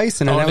picked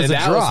Tyson, and that was a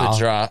draw. Was a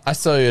draw. I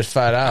saw you at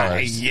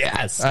 $5.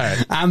 Yes. All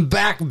right. I'm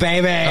back,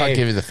 baby. I'll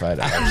give you the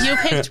 $5. You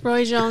picked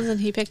Roy Jones and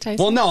he picked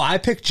Tyson. Well, no, I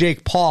picked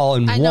Jake Paul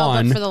and I know,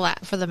 won.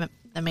 but for the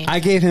main. I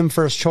gave him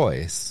first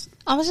choice.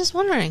 I was just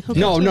wondering. Who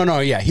No, picked no, who? no.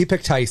 Yeah, he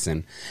picked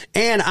Tyson.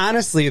 And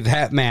honestly,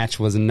 that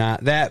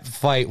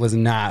fight was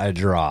not a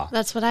draw.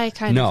 That's what I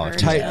kind of heard.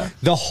 too.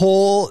 The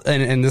whole,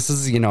 and this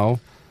is, you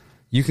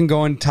can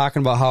go and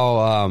talking about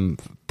how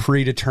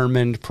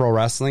predetermined pro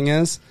wrestling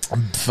is.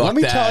 Let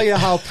me tell you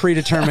how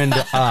predetermined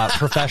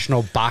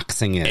professional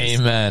boxing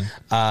is. Amen.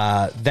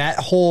 That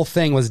whole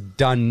thing was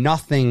done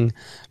nothing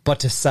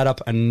but to set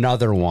up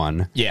another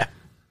one. Yeah.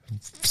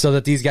 So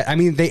that these guys, I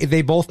mean,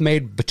 they both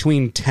made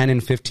between $10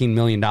 and $15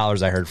 million,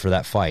 I heard, for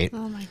that fight.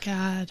 Oh my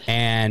god!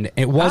 And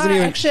it wasn't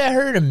even. Actually, I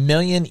heard $1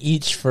 million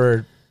each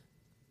for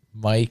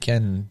Mike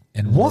and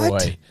What?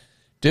 Roy.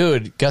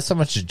 Dude, guess how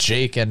much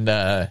Jake and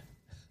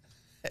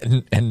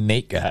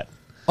Nate got?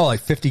 Oh,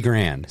 like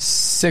 $50,000.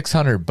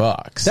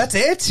 $600. That's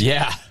it?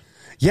 Yeah.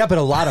 Yeah, but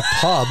a lot of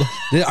pub.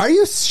 Are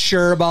you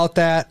sure about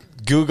that?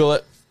 Google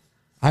it.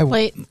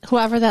 Wait,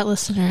 whoever that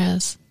listener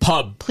is,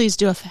 Pub. please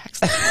do a fact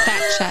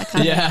check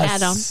on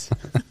Yes.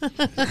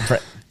 Adam.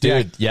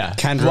 Dude, yeah.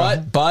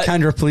 Kendra, But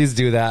Kendra, please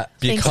do that.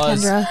 Thanks,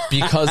 Kendra.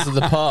 because of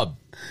the pub.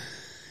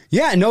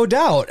 Yeah, no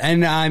doubt.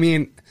 And I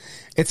mean,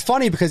 it's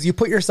funny because you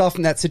put yourself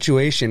in that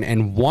situation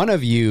and one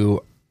of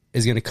you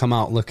is going to come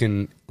out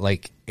looking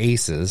like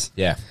aces.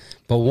 Yeah.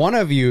 But one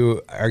of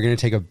you are going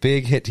to take a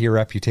big hit to your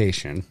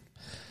reputation.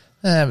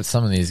 But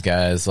some of these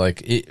guys,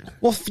 like...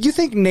 Well, you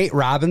think Nate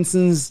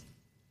Robinson's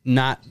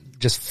not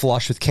just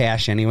flush with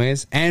cash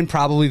anyways? And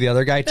probably the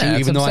other guy too, Yeah,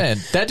 even though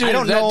that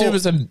dude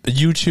was a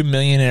YouTube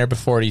millionaire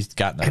before he's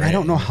gotten that. And I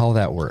don't know how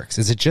that works.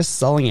 Is it just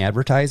selling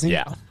advertising?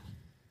 Yeah.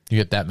 You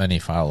get that many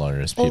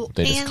followers, people,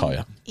 they just call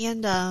you.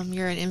 And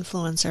you're an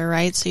influencer,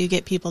 right? So you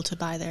get people to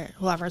buy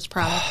whoever's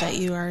product that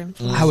you are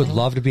influencing. I would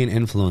love to be an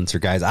influencer,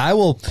 guys. I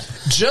will.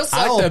 Just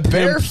I like will the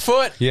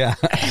barefoot Yeah.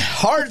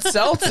 hard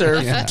seltzer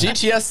from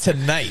GTS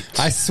tonight.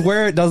 I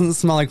swear it doesn't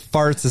smell like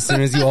farts as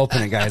soon as you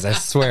open it, guys. I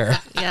swear.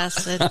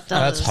 Yes, it does.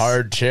 That's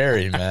hard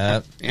cherry,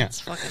 man. Yeah.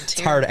 It's fucking It's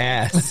terrible. hard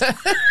ass.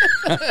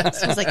 It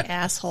smells like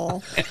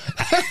asshole.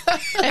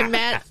 And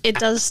Matt, it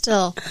does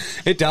still.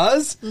 It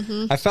does?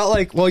 I felt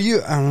like, well,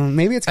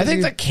 maybe it's I 'cause think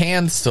you- the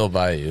can still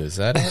by you. Is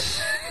that it?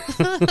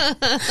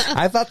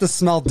 I thought the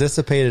smell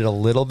dissipated a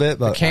little bit,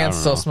 but Can I don't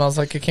still know. smells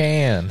like a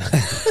can.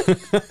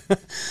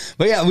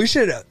 But yeah, we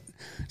should.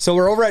 So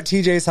we're over at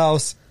TJ's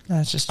house.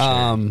 That's just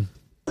cherry.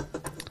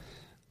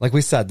 Like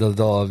we said,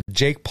 the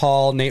Jake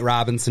Paul Nate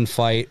Robinson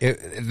fight.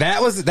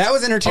 That was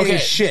entertaining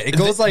as shit. It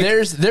goes like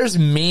there's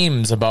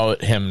memes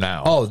about him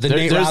now. Oh, the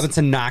Nate there's-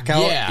 Robinson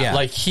knockout? Yeah, Yeah.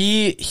 like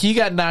he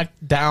got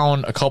knocked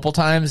down a couple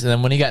times, and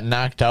then when he got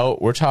knocked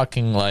out, we're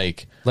talking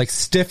like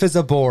stiff as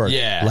a board.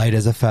 Yeah. Light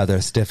as a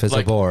feather, stiff as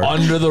a board.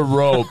 under the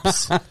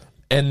ropes.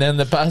 And then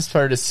the best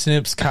part is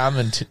Snoop's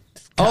commentary.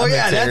 Oh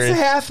yeah, that's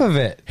half of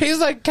it. He's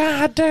like,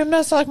 God damn,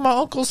 that's like my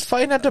uncle's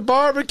fighting at the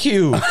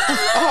barbecue.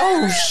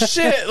 Oh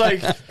shit!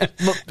 Like,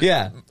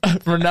 Yeah.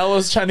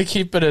 Ranello's trying to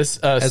keep it as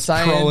As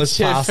pro as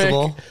scientific,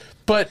 possible.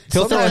 But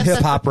He'll throw a sometimes-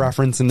 hip hop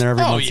reference in there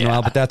every once in a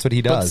while, but that's what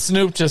he But does.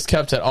 Snoop just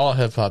kept it all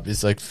hip hop.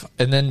 He's like,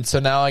 and then so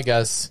now I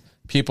guess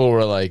people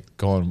were like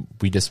going,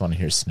 we just want to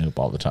hear Snoop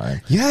all the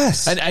time.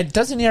 Yes. And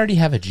doesn't he already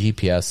have a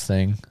GPS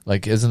thing?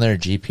 Like, isn't there a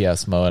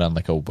GPS mode on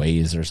like a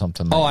Waze or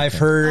something? that Oh, you I've can-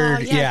 heard.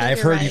 Oh, yeah, I yeah, think I've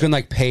you're heard you right. can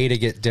like pay to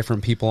get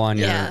different people on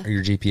Yeah.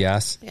 your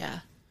GPS. Yeah.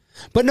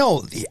 But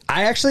no,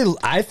 I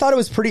thought it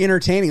was pretty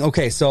entertaining.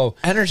 Okay, so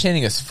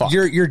Entertaining as fuck.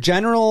 your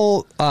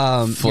general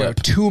Flip.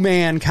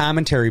 2-man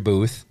commentary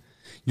booth,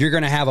 you're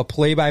going to have a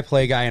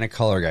play-by-play guy and a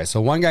color guy.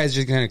 So one guy's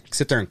just going to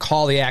sit there and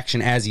call the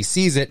action as he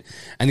sees it,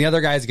 and the other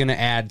guy's going to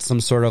add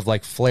some sort of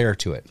like flair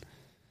to it.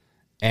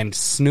 And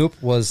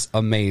Snoop was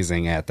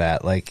amazing at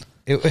that. Like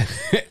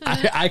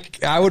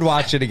I would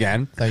watch it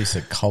again. I thought you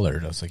said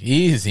colored. I was like,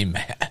 easy,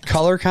 man.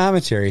 Color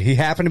commentary. He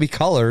happened to be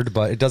colored,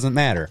 but it doesn't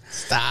matter.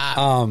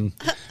 Stop.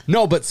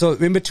 No, but so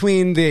in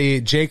between the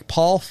Jake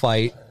Paul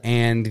fight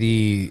and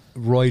the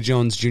Roy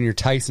Jones Jr.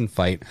 Tyson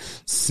fight,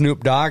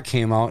 Snoop Dogg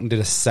came out and did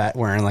a set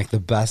wearing like the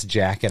best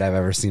jacket I've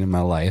ever seen in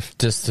my life.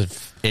 Just an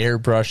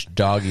airbrush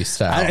doggy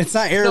style. It's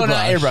not No,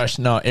 not airbrush. airbrush.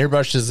 No,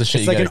 airbrush is the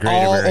shit It's you like get a an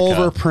great all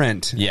America. over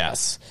print.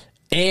 Yes.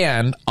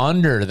 And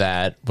under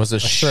that was a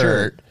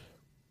shirt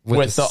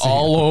with the the same-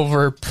 all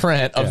over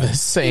print of the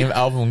same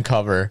album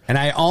cover. And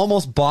I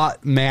almost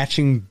bought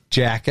matching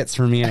jackets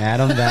for me and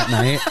Adam that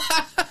night.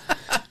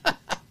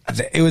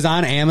 It was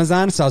on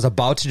Amazon, so I was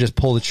about to just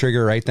pull the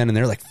trigger right then and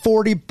there. Like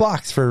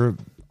 $40 for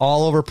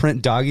all over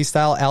print doggy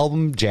style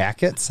album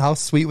jackets. How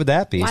sweet would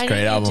that be? Why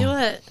great didn't you album. do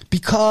it?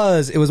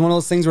 Because it was one of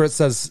those things where it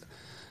says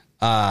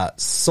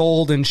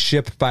sold and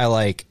shipped by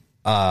like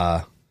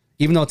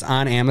even though it's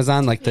on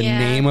Amazon, like the Yeah,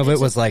 name of it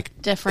it's was like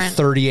different.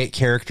 38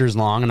 characters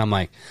long, and I'm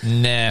like,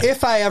 Nah.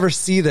 if I ever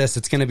see this,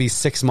 it's going to be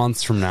 6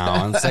 months from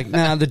now. And it's like,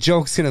 nah, the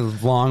joke's going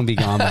to long be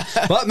gone.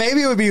 But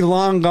maybe it would be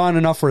long gone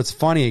enough where it's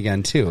funny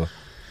again too.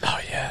 Oh,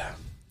 yeah.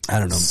 I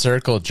don't know.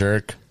 Circle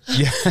jerk.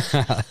 Yeah,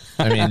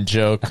 I mean,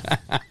 joke.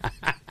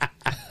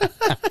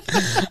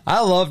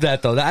 I love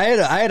that though. I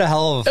had a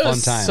hell of a It fun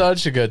was time.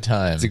 such a good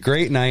time. It's a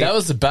great night. That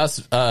was the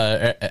best,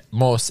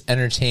 most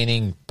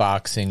entertaining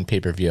boxing pay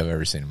per view I've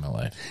ever seen in my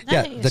life.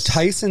 Yeah, Nice. the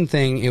Tyson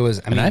thing. It was.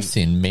 I And mean, I've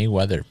seen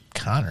Mayweather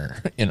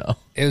Connor. You know,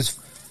 it was.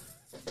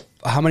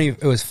 How many?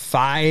 It was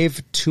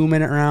 5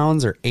 2-minute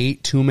rounds or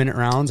 8 2-minute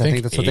rounds. I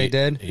think that's what they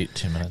did. 8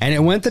 2 minutes. And it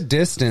went the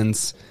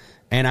distance.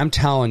 And I'm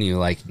telling you,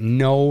 like,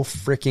 no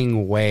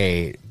freaking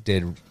way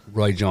did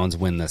Roy Jones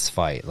win this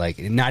fight. Like,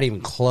 not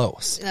even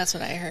close. That's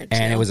what I heard.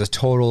 And too. it was a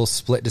total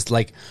split. Just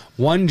like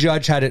one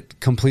judge had it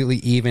completely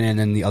even, and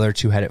then the other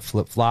two had it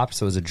flip flopped.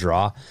 So it was a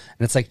draw.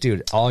 And it's like,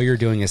 dude, all you're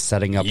doing is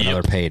setting up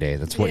another payday.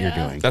 That's what you're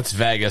Yeah. doing. That's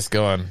Vegas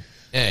going,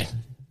 hey,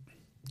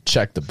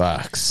 check the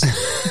box.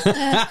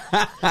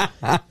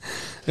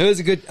 It was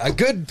a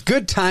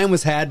good time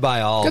was had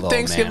by all. Good though,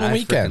 Thanksgiving man. I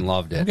weekend. freaking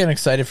loved I'm it. getting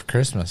excited for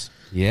Christmas.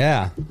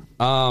 Yeah.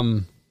 I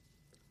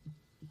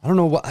don't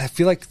know what I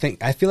feel like.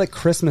 I feel like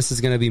Christmas is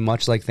going to be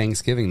much like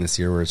Thanksgiving this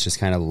year, where it's just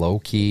kind of low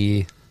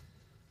key,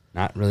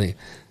 not really.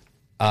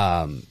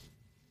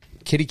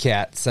 Kitty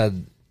Cat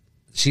said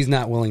she's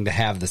not willing to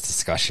have this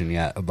discussion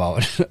yet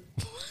about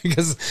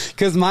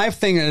because my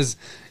thing is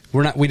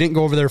we didn't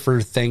go over there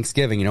for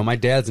Thanksgiving. You know, my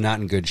dad's not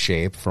in good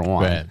shape for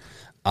one.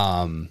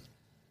 Right.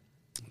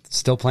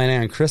 Still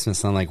planning on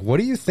Christmas. And I'm like, what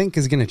do you think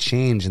is going to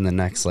change in the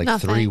next like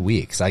Nothing. 3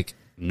 weeks? Like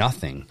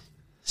nothing.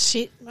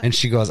 And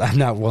she goes, I'm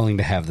not willing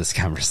to have this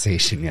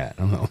conversation yet.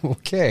 I'm like,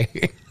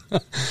 okay.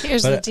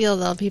 here's the deal,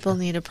 though. People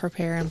need to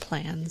prepare and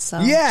plan. So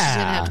she's Yeah.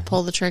 gonna have to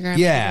pull the trigger and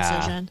Yeah. make a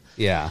decision.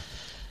 Yeah.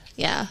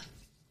 Yeah.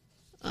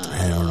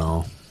 I don't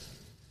know.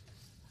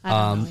 I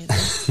don't know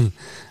either.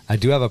 I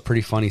do have a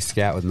pretty funny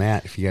scat with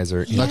Matt if you guys are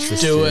Let's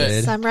interested. do it.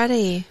 Yes, I'm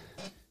ready.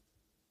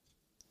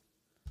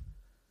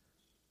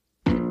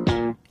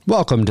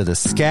 Welcome to the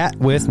Scat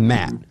with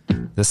Matt,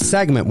 the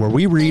segment where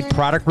we read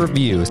product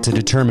reviews to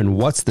determine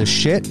what's the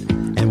shit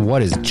and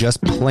what is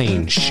just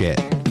plain shit.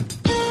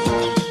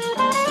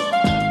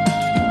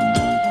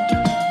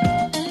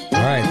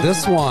 All right,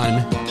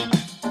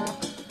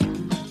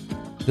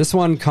 this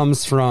one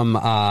comes from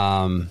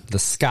the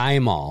Sky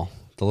Mall,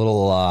 the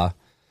little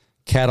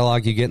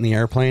catalog you get in the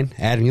airplane.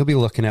 Adam, you'll be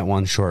looking at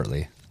one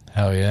shortly.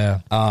 Hell yeah.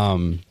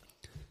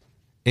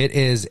 It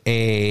is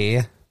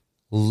a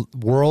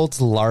world's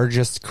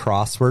largest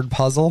crossword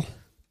puzzle.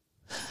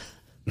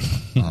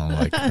 Oh,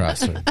 like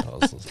crossword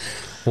puzzles.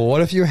 Well,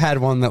 what if you had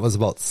one that was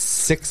about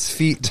 6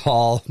 feet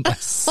tall by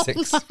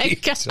 6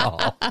 feet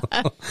tall?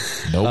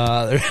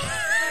 Nope.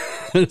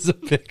 There's a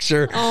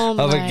picture Oh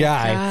of a my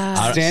guy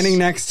gosh. standing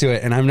next to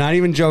it, and I'm not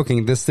even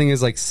joking. This thing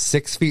is like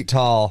 6 feet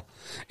tall.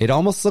 It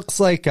almost looks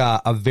like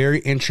a very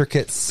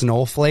intricate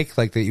snowflake,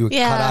 like that you would cut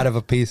Yeah. out of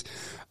a piece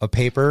of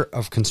paper,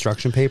 of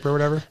construction paper or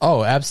whatever.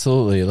 Oh,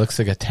 absolutely! It looks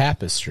like a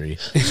tapestry.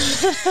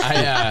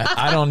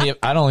 I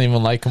don't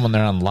even like them when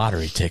they're on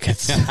lottery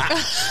tickets.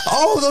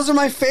 Oh, those are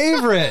my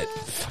favorite.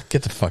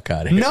 Get the fuck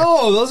out of here!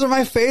 No, those are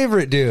my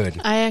favorite, dude.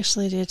 I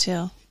actually do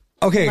too.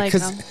 Okay, Like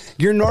because 'em.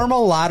 your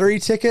normal lottery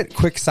ticket,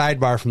 quick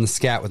sidebar from the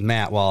Scat with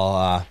Matt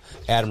while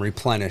Adam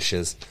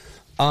replenishes.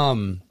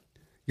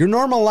 Your Your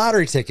normal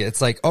lottery ticket,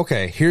 it's like,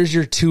 okay, here's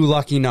your 2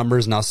 lucky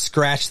numbers. Now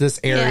scratch this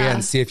area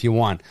and see if you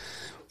won.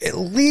 At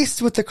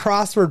least with the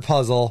crossword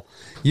puzzle,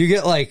 you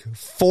get like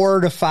 4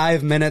 to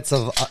 5 minutes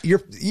of you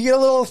get a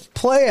little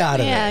play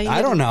out of it.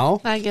 I don't know.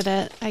 I get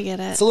it.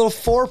 It's a little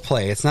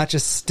foreplay. It's not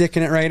just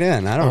sticking it right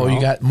in. I don't know. Oh, you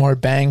got more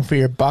bang for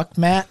your buck,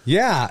 Matt?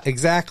 Yeah,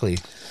 exactly.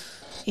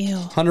 Ew.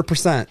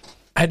 100%.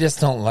 I just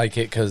don't like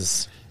it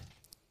because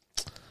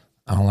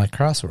I don't like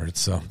crosswords.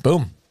 So,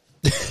 boom.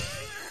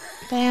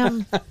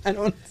 Bam. I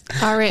don't.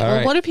 All right.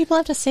 Well, what do people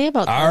have to say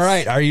about this? All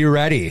right. Are you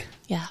ready?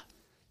 Yeah.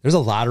 There's a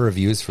lot of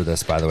reviews for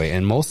this, by the way,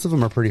 and most of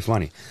them are pretty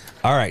funny.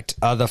 All right.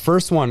 The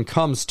first one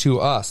comes to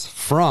us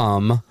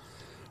from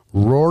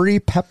Rory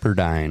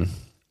Pepperdine.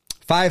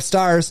 5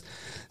 stars.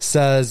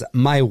 Says,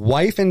 my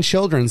wife and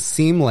children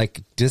seem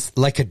like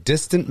a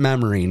distant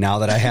memory now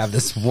that I have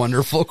this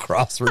wonderful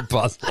crossword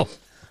puzzle.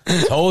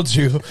 Told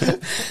you.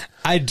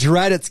 I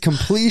dread its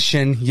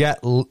completion,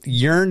 yet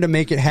yearn to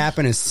make it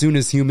happen as soon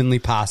as humanly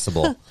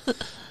possible.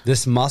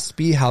 This must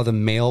be how the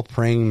male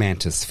praying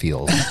mantis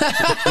feels.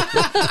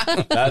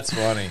 That's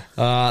funny.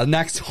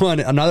 Next one,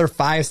 another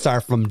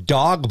 5-star from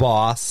Dog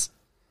Boss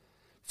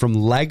from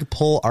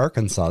Legpole,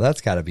 Arkansas.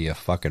 That's got to be a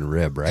fucking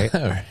rib, right?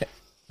 All right.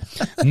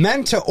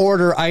 Meant to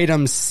order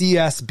item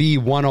CSB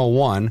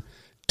 101,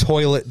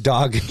 toilet,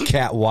 dog, and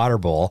cat water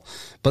bowl,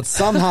 but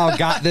somehow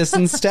got this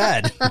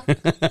instead.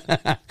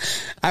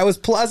 I was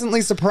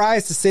pleasantly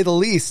surprised, to say the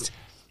least.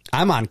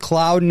 I'm on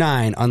cloud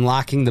 9,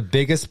 unlocking the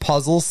biggest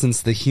puzzle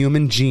since the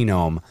human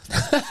genome.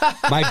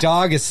 My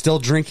dog is still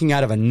drinking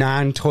out of a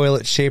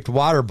non-toilet shaped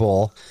water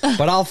bowl,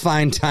 but I'll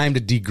find time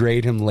to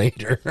degrade him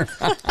later.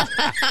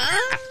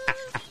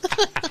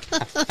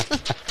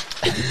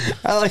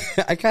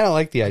 I kind of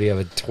like the idea of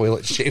a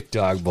toilet shaped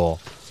dog bowl.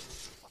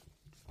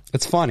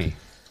 It's funny.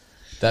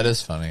 That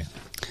is funny.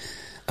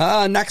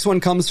 Next one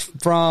comes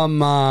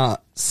from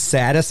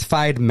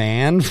Satisfied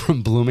Man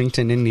from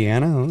Bloomington,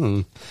 Indiana.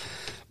 Ooh.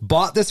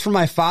 Bought this for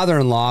my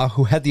father-in-law,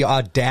 who had the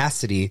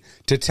audacity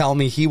to tell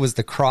me he was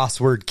the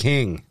crossword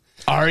king.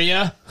 Are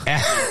ya?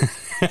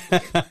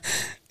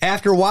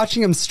 After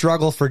watching him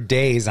struggle for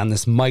days on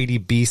this mighty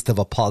beast of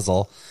a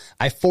puzzle,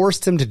 I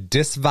forced him to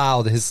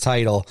disavow his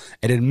title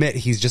and admit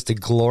he's just a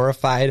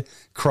glorified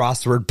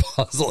crossword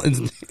puzzle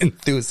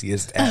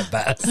enthusiast at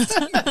best.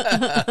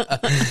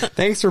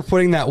 Thanks for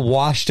putting that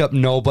washed up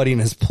nobody in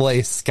his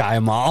place, Sky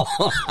Mall.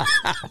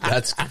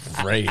 That's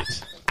great.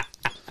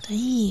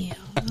 Damn.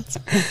 That's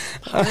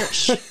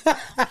harsh.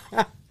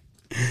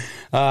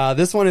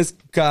 This one is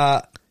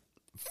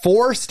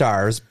 4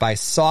 stars by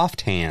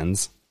Soft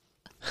Hands.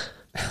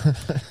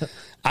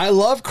 I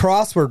love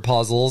crossword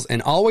puzzles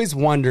and always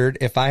wondered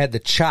if I had the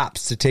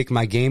chops to take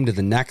my game to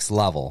the next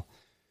level.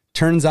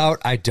 Turns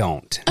out I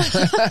don't.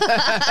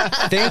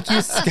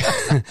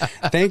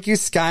 Thank you,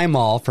 Sky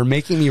Mall, for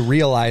making me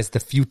realize the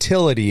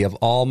futility of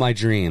all my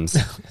dreams.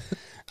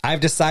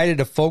 I've decided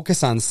to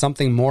focus on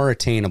something more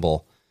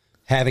attainable,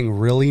 having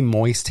really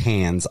moist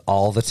hands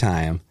all the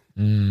time.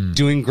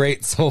 Doing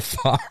great so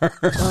far.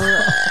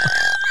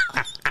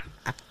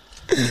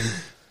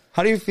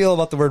 How do you feel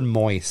about the word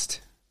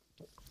moist?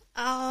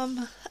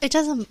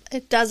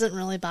 It doesn't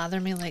really bother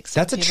me like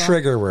some That's a people.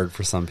 trigger word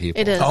for some people.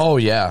 It is. Oh,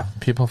 yeah.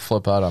 People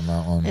flip out on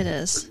that one. It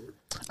is.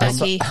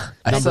 Becky.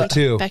 Number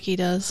 2. Becky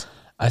does.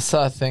 I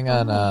saw a thing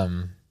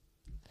on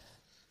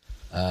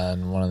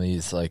one of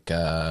these like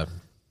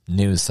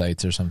news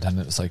sites or something.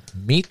 It was like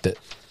meet the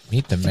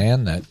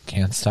man that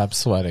can't stop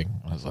sweating.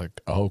 I was like,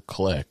 oh,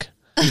 click.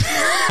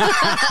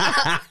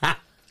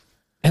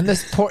 And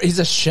he's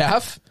a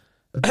chef.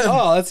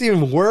 Oh, that's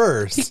even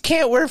worse. He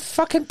can't wear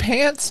fucking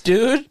pants,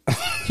 dude.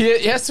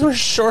 He has to wear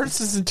shorts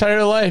his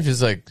entire life.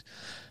 He's like,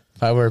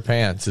 if I wear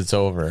pants, it's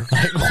over.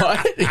 Like,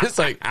 what? He's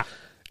like,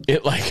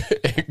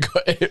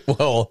 it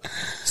will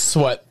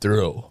sweat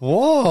through.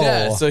 Whoa.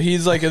 Yeah, so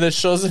he's like, and it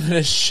shows him in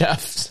his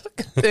chef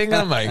thing.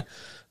 I'm like,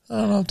 I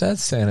don't know if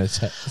that's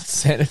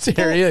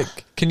sanitary.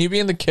 Can you be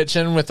in the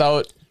kitchen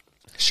without?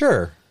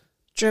 Sure.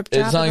 Drip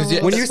As long as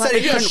you, When you said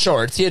he had couldn't-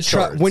 shorts, he had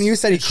shorts. When you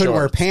said he couldn't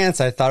wear Shorts.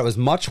 pants, I thought it was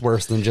much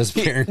worse than just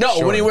wearing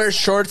shorts. When he wears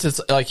shorts, it's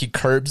like he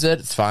curbs it.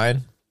 It's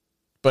fine.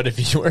 But if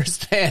he wears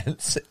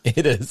pants,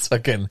 it is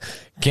fucking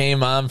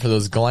game on for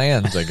those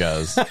glands, I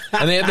guess.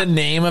 And they had the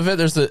name of it.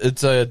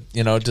 It's a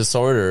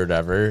disorder or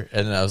whatever.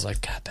 And I was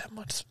like, God,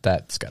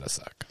 that's gotta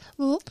suck.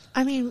 Well,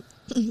 I mean,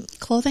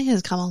 clothing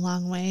has come a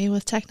long way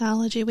with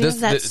technology. We have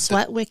that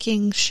sweat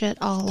wicking shit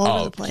all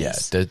over the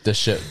place. Yeah, the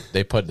shit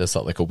they put this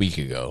out like a week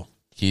ago.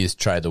 He's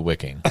tried the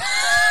wicking. And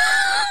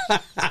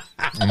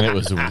it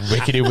was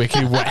wickety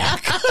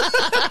whack.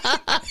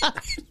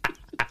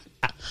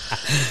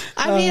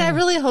 I mean, I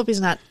really hope he's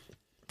not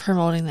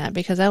promoting that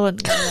because I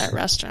wouldn't go to that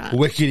restaurant.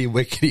 Wickety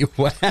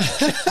whack.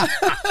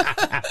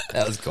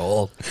 That was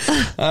gold.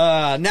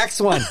 Next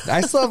one.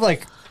 I still have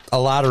like a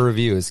lot of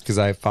reviews because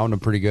I found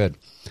them pretty good.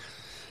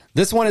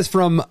 This is only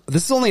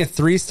a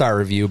 3-star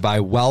review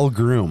by Well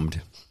Groomed.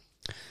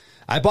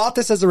 I bought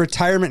this as a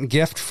retirement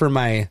gift for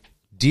my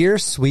dear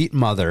sweet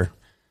mother.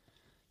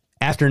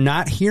 After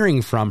not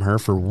hearing from her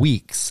for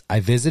weeks, I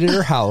visited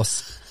her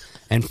house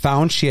and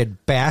found she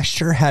had bashed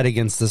her head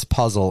against this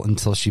puzzle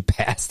until she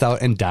passed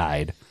out and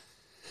died.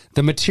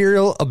 The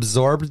material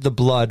absorbed the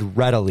blood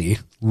readily,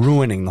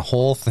 ruining the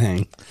whole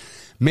thing.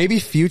 Maybe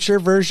future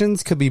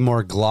versions could be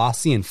more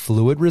glossy and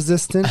fluid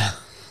resistant.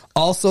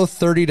 Also,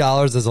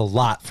 $30 is a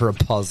lot for a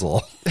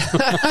puzzle.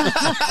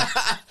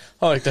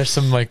 Oh, there's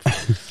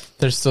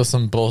still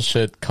some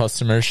bullshit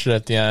customer shit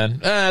at the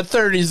end.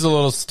 30's a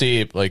little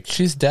steep. Like,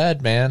 she's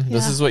dead, man.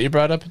 This Yeah. is what you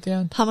brought up at the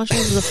end? How much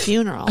was the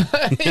funeral?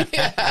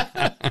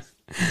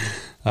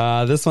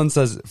 This one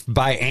says,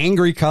 by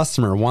angry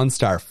customer, 1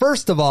 star.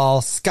 First of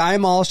all, Sky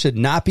Mall should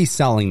not be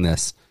selling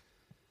this.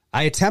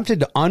 I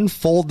attempted to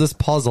unfold this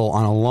puzzle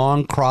on a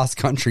long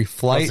cross-country I was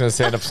flight going to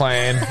say the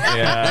plane.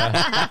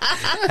 Yeah.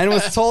 and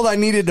was told I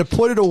needed to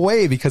put it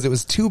away because it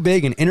was too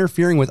big and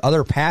interfering with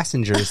other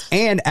passengers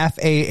and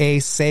FAA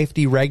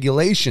safety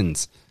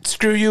regulations.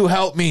 Screw you,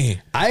 help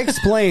me. I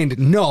explained,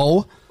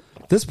 no,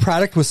 this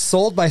product was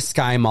sold by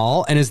Sky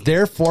Mall and is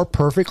therefore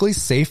perfectly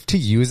safe to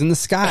use in the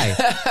sky.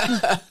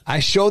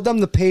 I showed them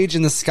the page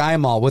in the Sky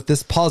Mall with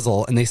this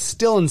puzzle, and they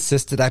still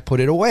insisted I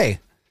put it away.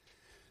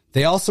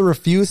 They also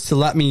refused to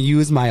let me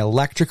use my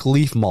electric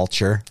leaf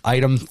mulcher,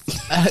 item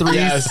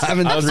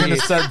 373. I was going to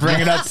start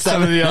bringing up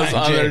some of those 79J.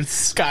 other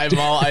Sky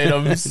Mall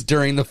items.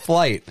 during the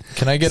flight.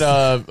 Can I get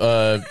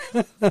a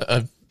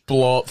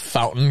blow-up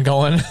fountain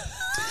going?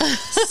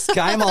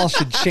 Sky Mall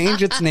should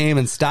change its name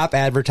and stop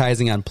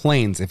advertising on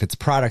planes if its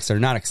products are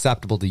not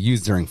acceptable to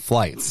use during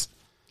flights.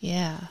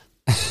 Yeah.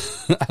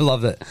 I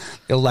love that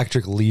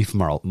electric leaf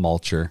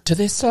mulcher. Do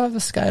they still have the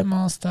Sky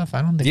Mall stuff?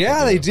 I don't think.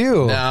 Yeah, they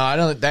do. No, I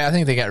don't. I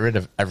think they got rid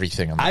of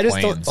everything on the I just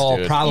planes. don't. Oh,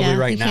 dude. probably Yeah,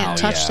 right you now. can't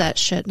touch yeah. that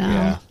shit now.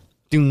 Yeah.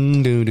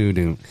 Doom, doom, doom,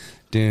 doom,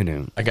 doom,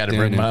 doom. I got to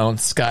bring my own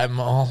Sky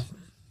Mall.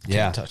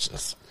 Yeah. Can't touch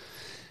this.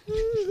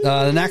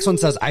 The next one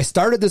says, I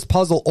started this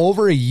puzzle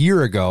over a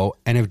year ago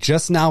and have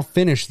just now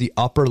finished the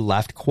upper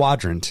left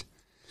quadrant.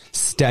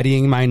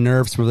 Steadying my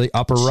nerves for the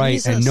upper right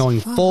and Jesus, knowing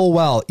fuck. full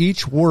well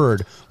each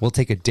word will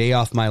take a day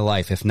off my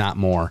life, if not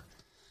more.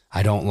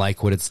 I don't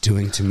like what it's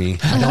doing to me.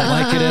 I don't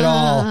like it at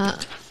all.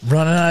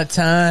 Running out of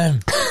time.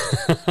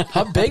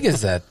 How big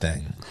is that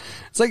thing?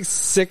 It's like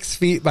 6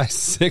 feet by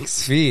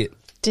 6 feet.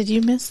 Did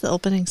you miss the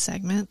opening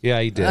segment? Yeah,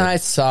 you did. I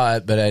saw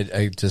it, but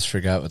I just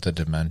forgot what the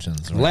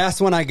dimensions were. Last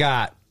one I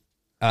got,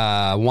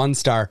 1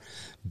 star.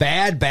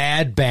 Bad,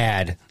 bad,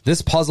 bad.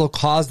 This puzzle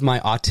caused my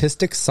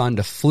autistic son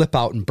to flip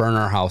out and burn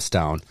our house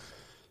down.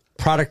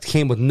 Product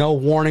came with no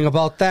warning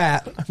about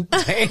that.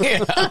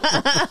 Damn.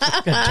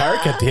 Got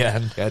dark at the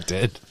end. That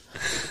did.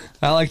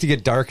 I like to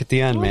get dark at the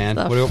end, man.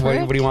 the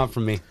What do you want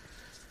from me?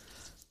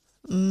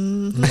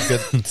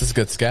 This is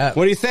good scat.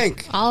 What do you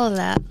think? All of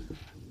that.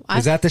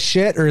 Is that the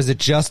shit or is it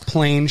just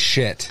plain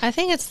shit? I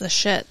think it's the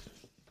shit.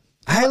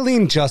 I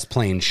lean just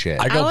plain shit.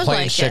 I go would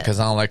plain like shit it. because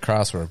I don't like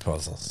crossword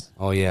puzzles.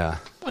 Oh yeah.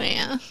 Oh,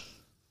 yeah.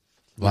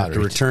 I'm going to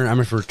return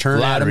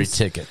Lottery Adam's,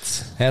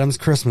 tickets. Adam's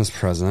Christmas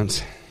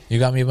present. You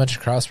got me a bunch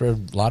of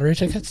crossword lottery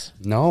tickets?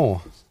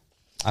 No.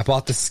 I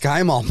bought the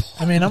Sky Mall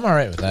I mean, I'm all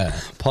right with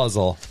that.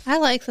 puzzle. I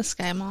like the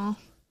Sky Mall.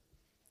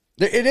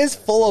 It is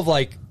full of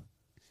like,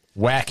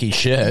 Wacky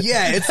shit.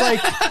 yeah, it's like,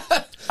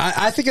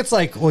 I think it's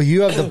like, well,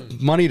 you have the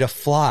money to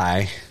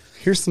fly.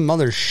 Here's some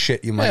other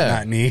shit you might Yeah.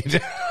 not need.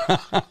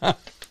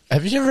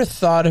 Have you ever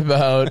thought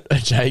about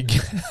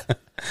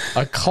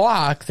a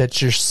clock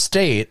that's your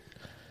state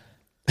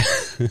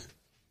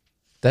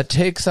that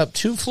takes up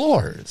 2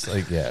 floors?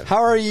 Like, yeah.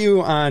 How are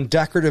you on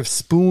decorative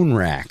spoon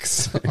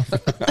racks?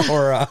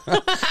 Or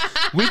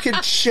we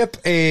could ship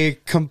a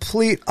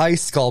complete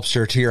ice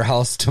sculpture to your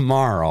house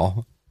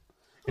tomorrow.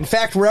 In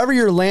fact, wherever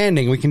you're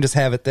landing, we can just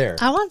have it there.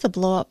 I want the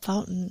blow up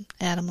fountain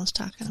Adam was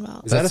talking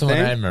about. Is that That's a the one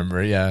thing? I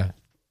remember, yeah.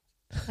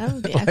 That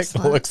would be Like, it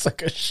excellent. looks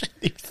like a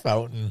shitty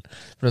fountain.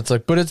 But it's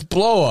like, but it's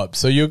blow up.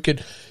 So you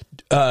could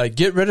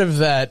get rid of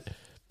that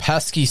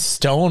pesky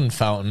stone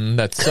fountain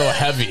that's so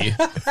heavy.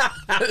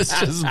 It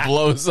just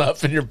blows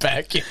up in your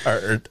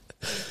backyard.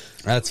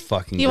 That's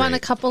fucking You great. want a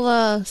couple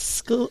of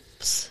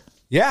scoops?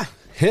 Yeah,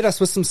 hit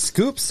us with some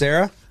scoops,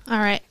 Sarah. All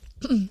right.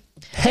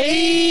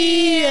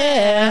 Hey,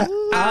 yeah,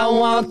 I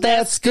want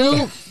that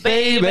scoop,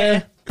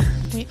 baby.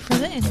 Wait for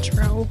the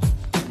intro.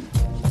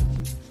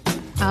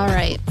 All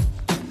right.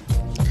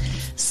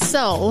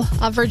 So,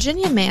 a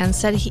Virginia man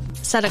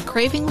said a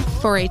craving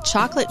for a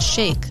chocolate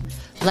shake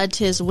led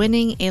to his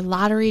winning a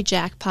lottery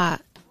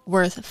jackpot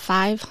worth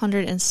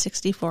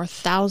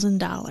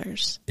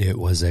 $564,000. It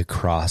was a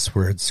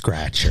crossword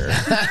scratcher.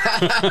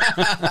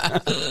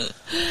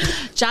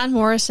 John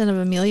Morrison of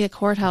Amelia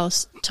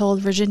Courthouse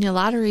told Virginia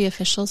lottery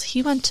officials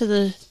he went to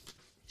the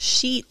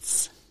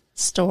Sheetz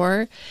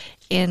store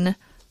in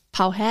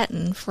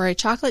Powhatan for a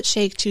chocolate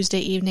shake Tuesday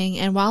evening,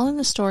 and while in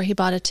the store, he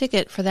bought a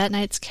ticket for that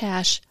night's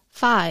cash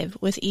 5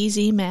 with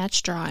easy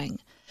match drawing.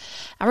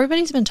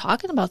 Everybody's been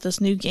talking about this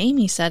new game,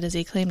 he said as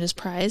he claimed his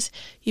prize.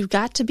 You've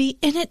got to be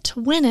in it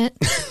to win it.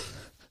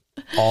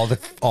 all the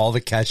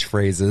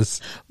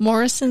catchphrases.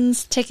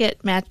 Morrison's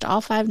ticket matched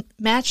all five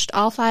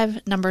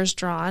numbers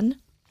drawn,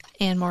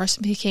 and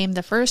Morrison became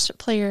the first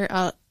player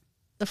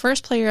the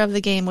first player of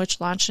the game, which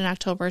launched in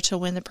October to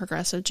win the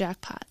progressive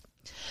jackpot.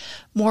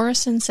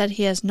 Morrison said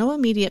he has no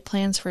immediate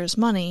plans for his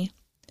money,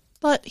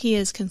 but he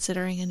is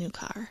considering a new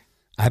car.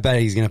 I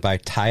bet he's going to buy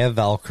Taya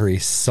Valkyrie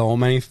so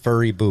many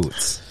furry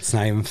boots. It's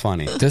not even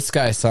funny. This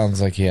guy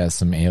sounds like he has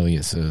some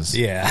aliases.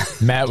 Yeah.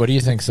 Matt, what do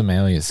you think some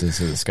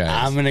aliases of this guy is?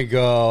 I'm going to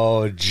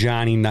go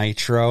Johnny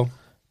Nitro,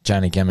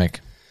 Johnny Gimmick,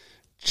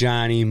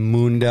 Johnny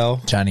Mundo,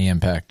 Johnny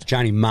Impact,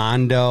 Johnny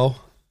Mondo.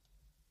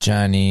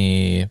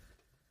 Johnny...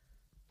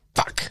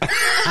 Fuck.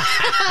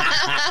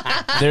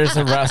 There's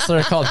a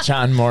wrestler called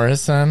John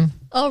Morrison.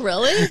 Oh,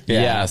 really?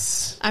 Yeah.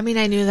 Yes. I mean,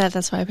 I knew that.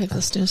 That's why I picked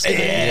this news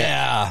today.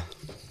 Yeah.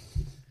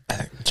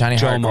 Johnny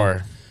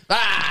Jomo.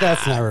 Hardcore.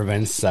 That's never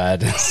been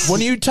said. What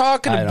are you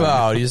talking I don't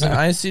about? He's an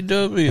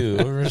ICW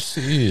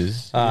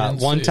overseas.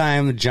 One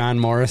time, John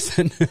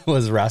Morrison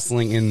was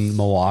wrestling in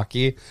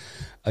Milwaukee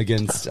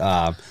against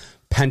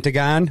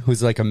Pentagon,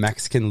 who's like a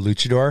Mexican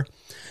luchador.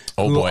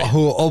 Oh, boy.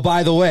 Oh,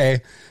 by the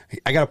way,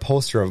 I got a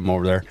poster of him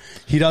over there.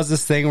 He does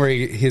this thing where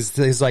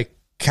his like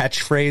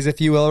catchphrase, if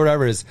you will, or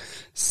whatever, is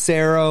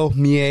Cero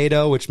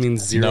Miedo, which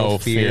means zero No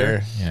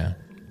fear. Yeah.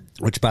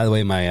 Which, by the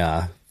way,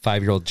 my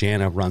 5-year-old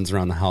Jana runs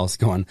around the house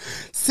going,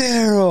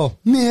 Cero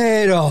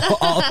Miedo,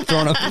 all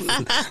thrown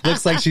up.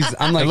 Looks like she's,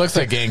 I'm like, It looks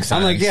like gang signs.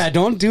 I'm like, yeah,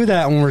 don't do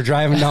that when we're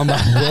driving down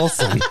by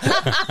Wilson.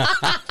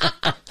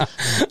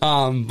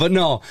 But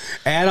no,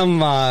 Adam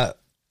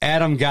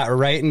got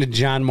right into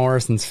John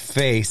Morrison's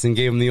face and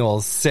gave him the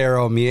old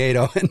Cero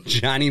Miedo, and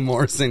Johnny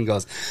Morrison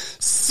goes,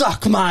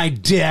 suck my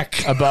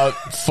dick. About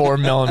 4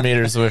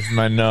 millimeters away from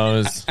my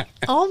nose.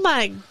 Oh,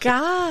 my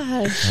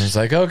gosh. I was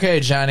like, okay,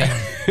 Johnny,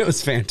 It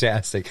was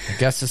fantastic. I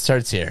guess it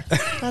starts here.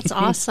 That's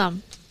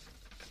awesome.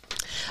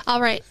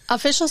 All right.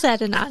 Officials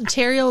at an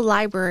Ontario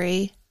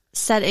library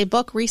said a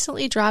book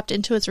recently dropped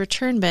into its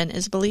return bin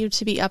is believed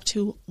to be up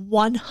to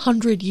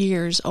 100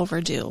 years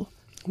overdue.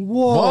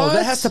 Whoa, What?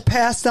 that has to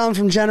pass down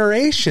from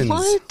generations.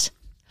 What?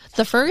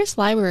 The Fergus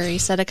Library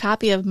said a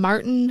copy of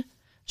Martin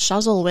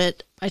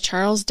Chuzzlewit by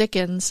Charles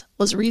Dickens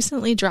was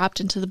recently dropped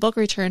into the book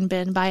return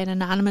bin by an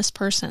anonymous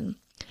person.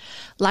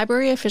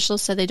 Library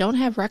officials said they don't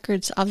have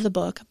records of the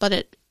book, but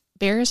it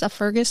bears a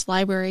Fergus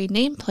Library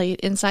nameplate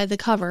inside the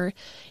cover,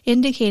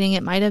 indicating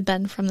it might have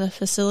been from the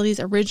facility's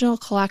original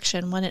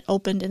collection when it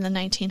opened in the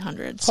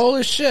 1900s.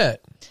 Holy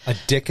shit. A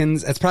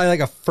Dickens, that's probably like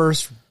a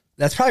first,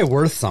 that's probably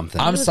worth something.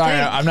 I'm sorry,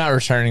 think. I'm not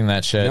returning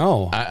that shit.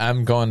 No.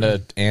 I'm going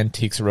to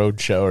Antiques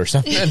Roadshow or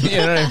something. You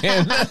know what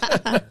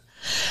I mean?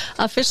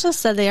 Officials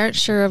said they aren't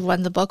sure of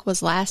when the book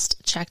was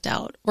last checked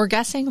out. We're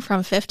guessing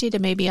from 50 to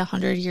maybe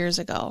 100 years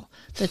ago,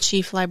 the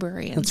chief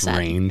librarian That's said.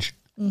 range.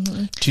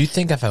 Do you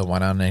think if I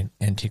went on an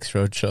Antiques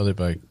Roadshow, they'd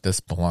be like, this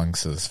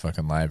belongs to this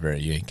fucking library.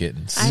 You ain't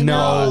getting I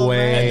No know,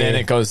 way. And then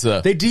it goes to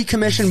They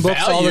decommission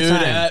books all the valued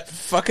time. at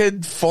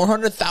fucking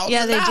 $400,000.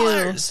 Yeah, they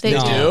do. They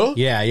No.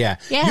 do. Yeah. Yeah.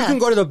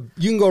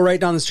 You can go right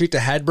down the street to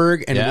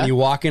Hedberg, and Yeah. when you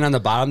walk in on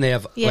the bottom, they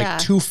have Yeah. like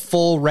 2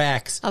 full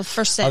racks Of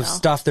for sale. of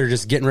stuff they're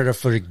just getting rid of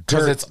for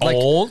dirt. it's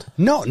old?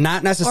 No,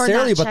 not Or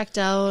necessarily, not but checked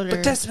out. Or,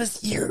 But this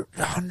was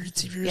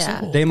hundreds of years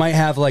Yeah. old. they might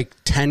have like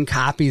 10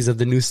 copies of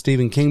the new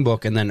Stephen King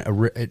book, and then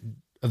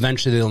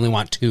eventually they only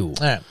want 2.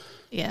 Yeah.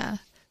 yeah.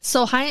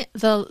 So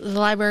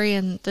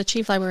the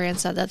chief librarian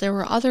said that there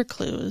were other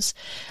clues,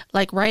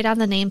 like right on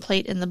the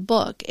nameplate in the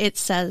book, it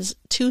says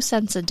 2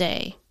 cents a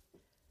day.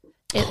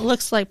 It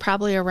looks like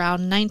probably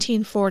around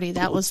 1940,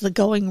 that was the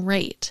going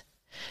rate.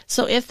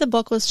 So if the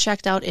book was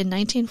checked out in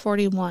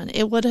 1941,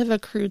 it would have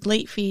accrued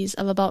late fees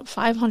of about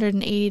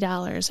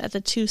 $580 at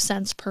the 2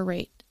 cents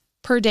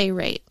per day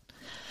rate.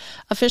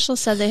 Officials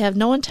said they have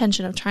no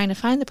intention of trying to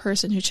find the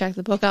person who checked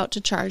the book out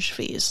to charge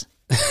fees.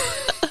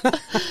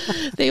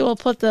 They will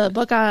put the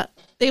book on.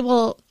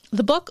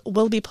 The book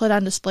will be put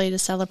on display to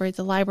celebrate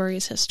the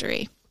library's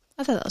history.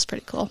 I thought that was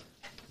pretty cool.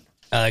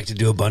 I like to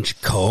do a bunch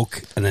of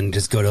coke and then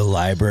just go to the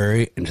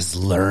library and just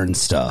learn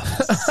stuff.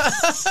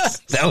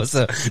 That was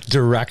a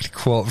direct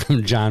quote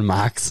from John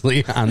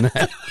Moxley on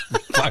that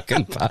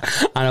fucking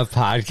on a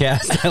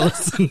podcast I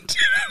listened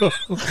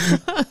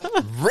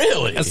to.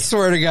 Really? I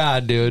swear to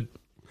God, dude.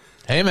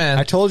 Hey, man.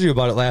 I told you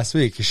about it last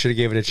week. You should have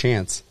gave it a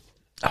chance.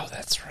 Oh,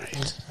 that's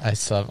right. I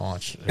still haven't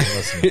watched it.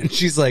 Listen. And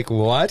she's like,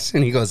 what?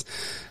 And he goes,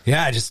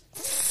 yeah, I just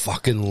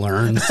fucking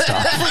learn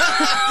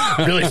stuff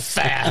really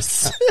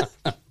fast.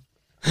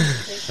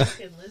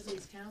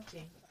 Lizzie's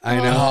counting. I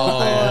know.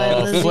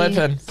 Oh,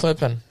 Lizzie.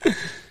 flipping.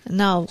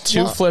 No,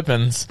 Two well,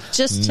 flippins.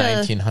 just to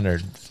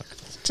 1900.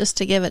 just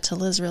to give it to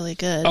Liz really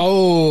good.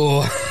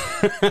 Oh,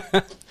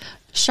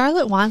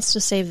 Charlotte wants to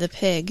save the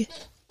pig,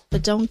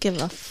 but don't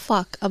give a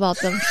fuck about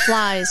them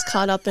flies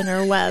caught up in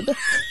her web.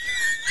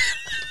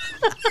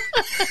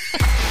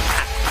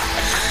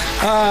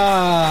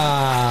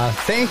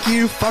 thank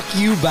you. Fuck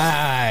you.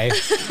 Bye. You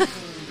so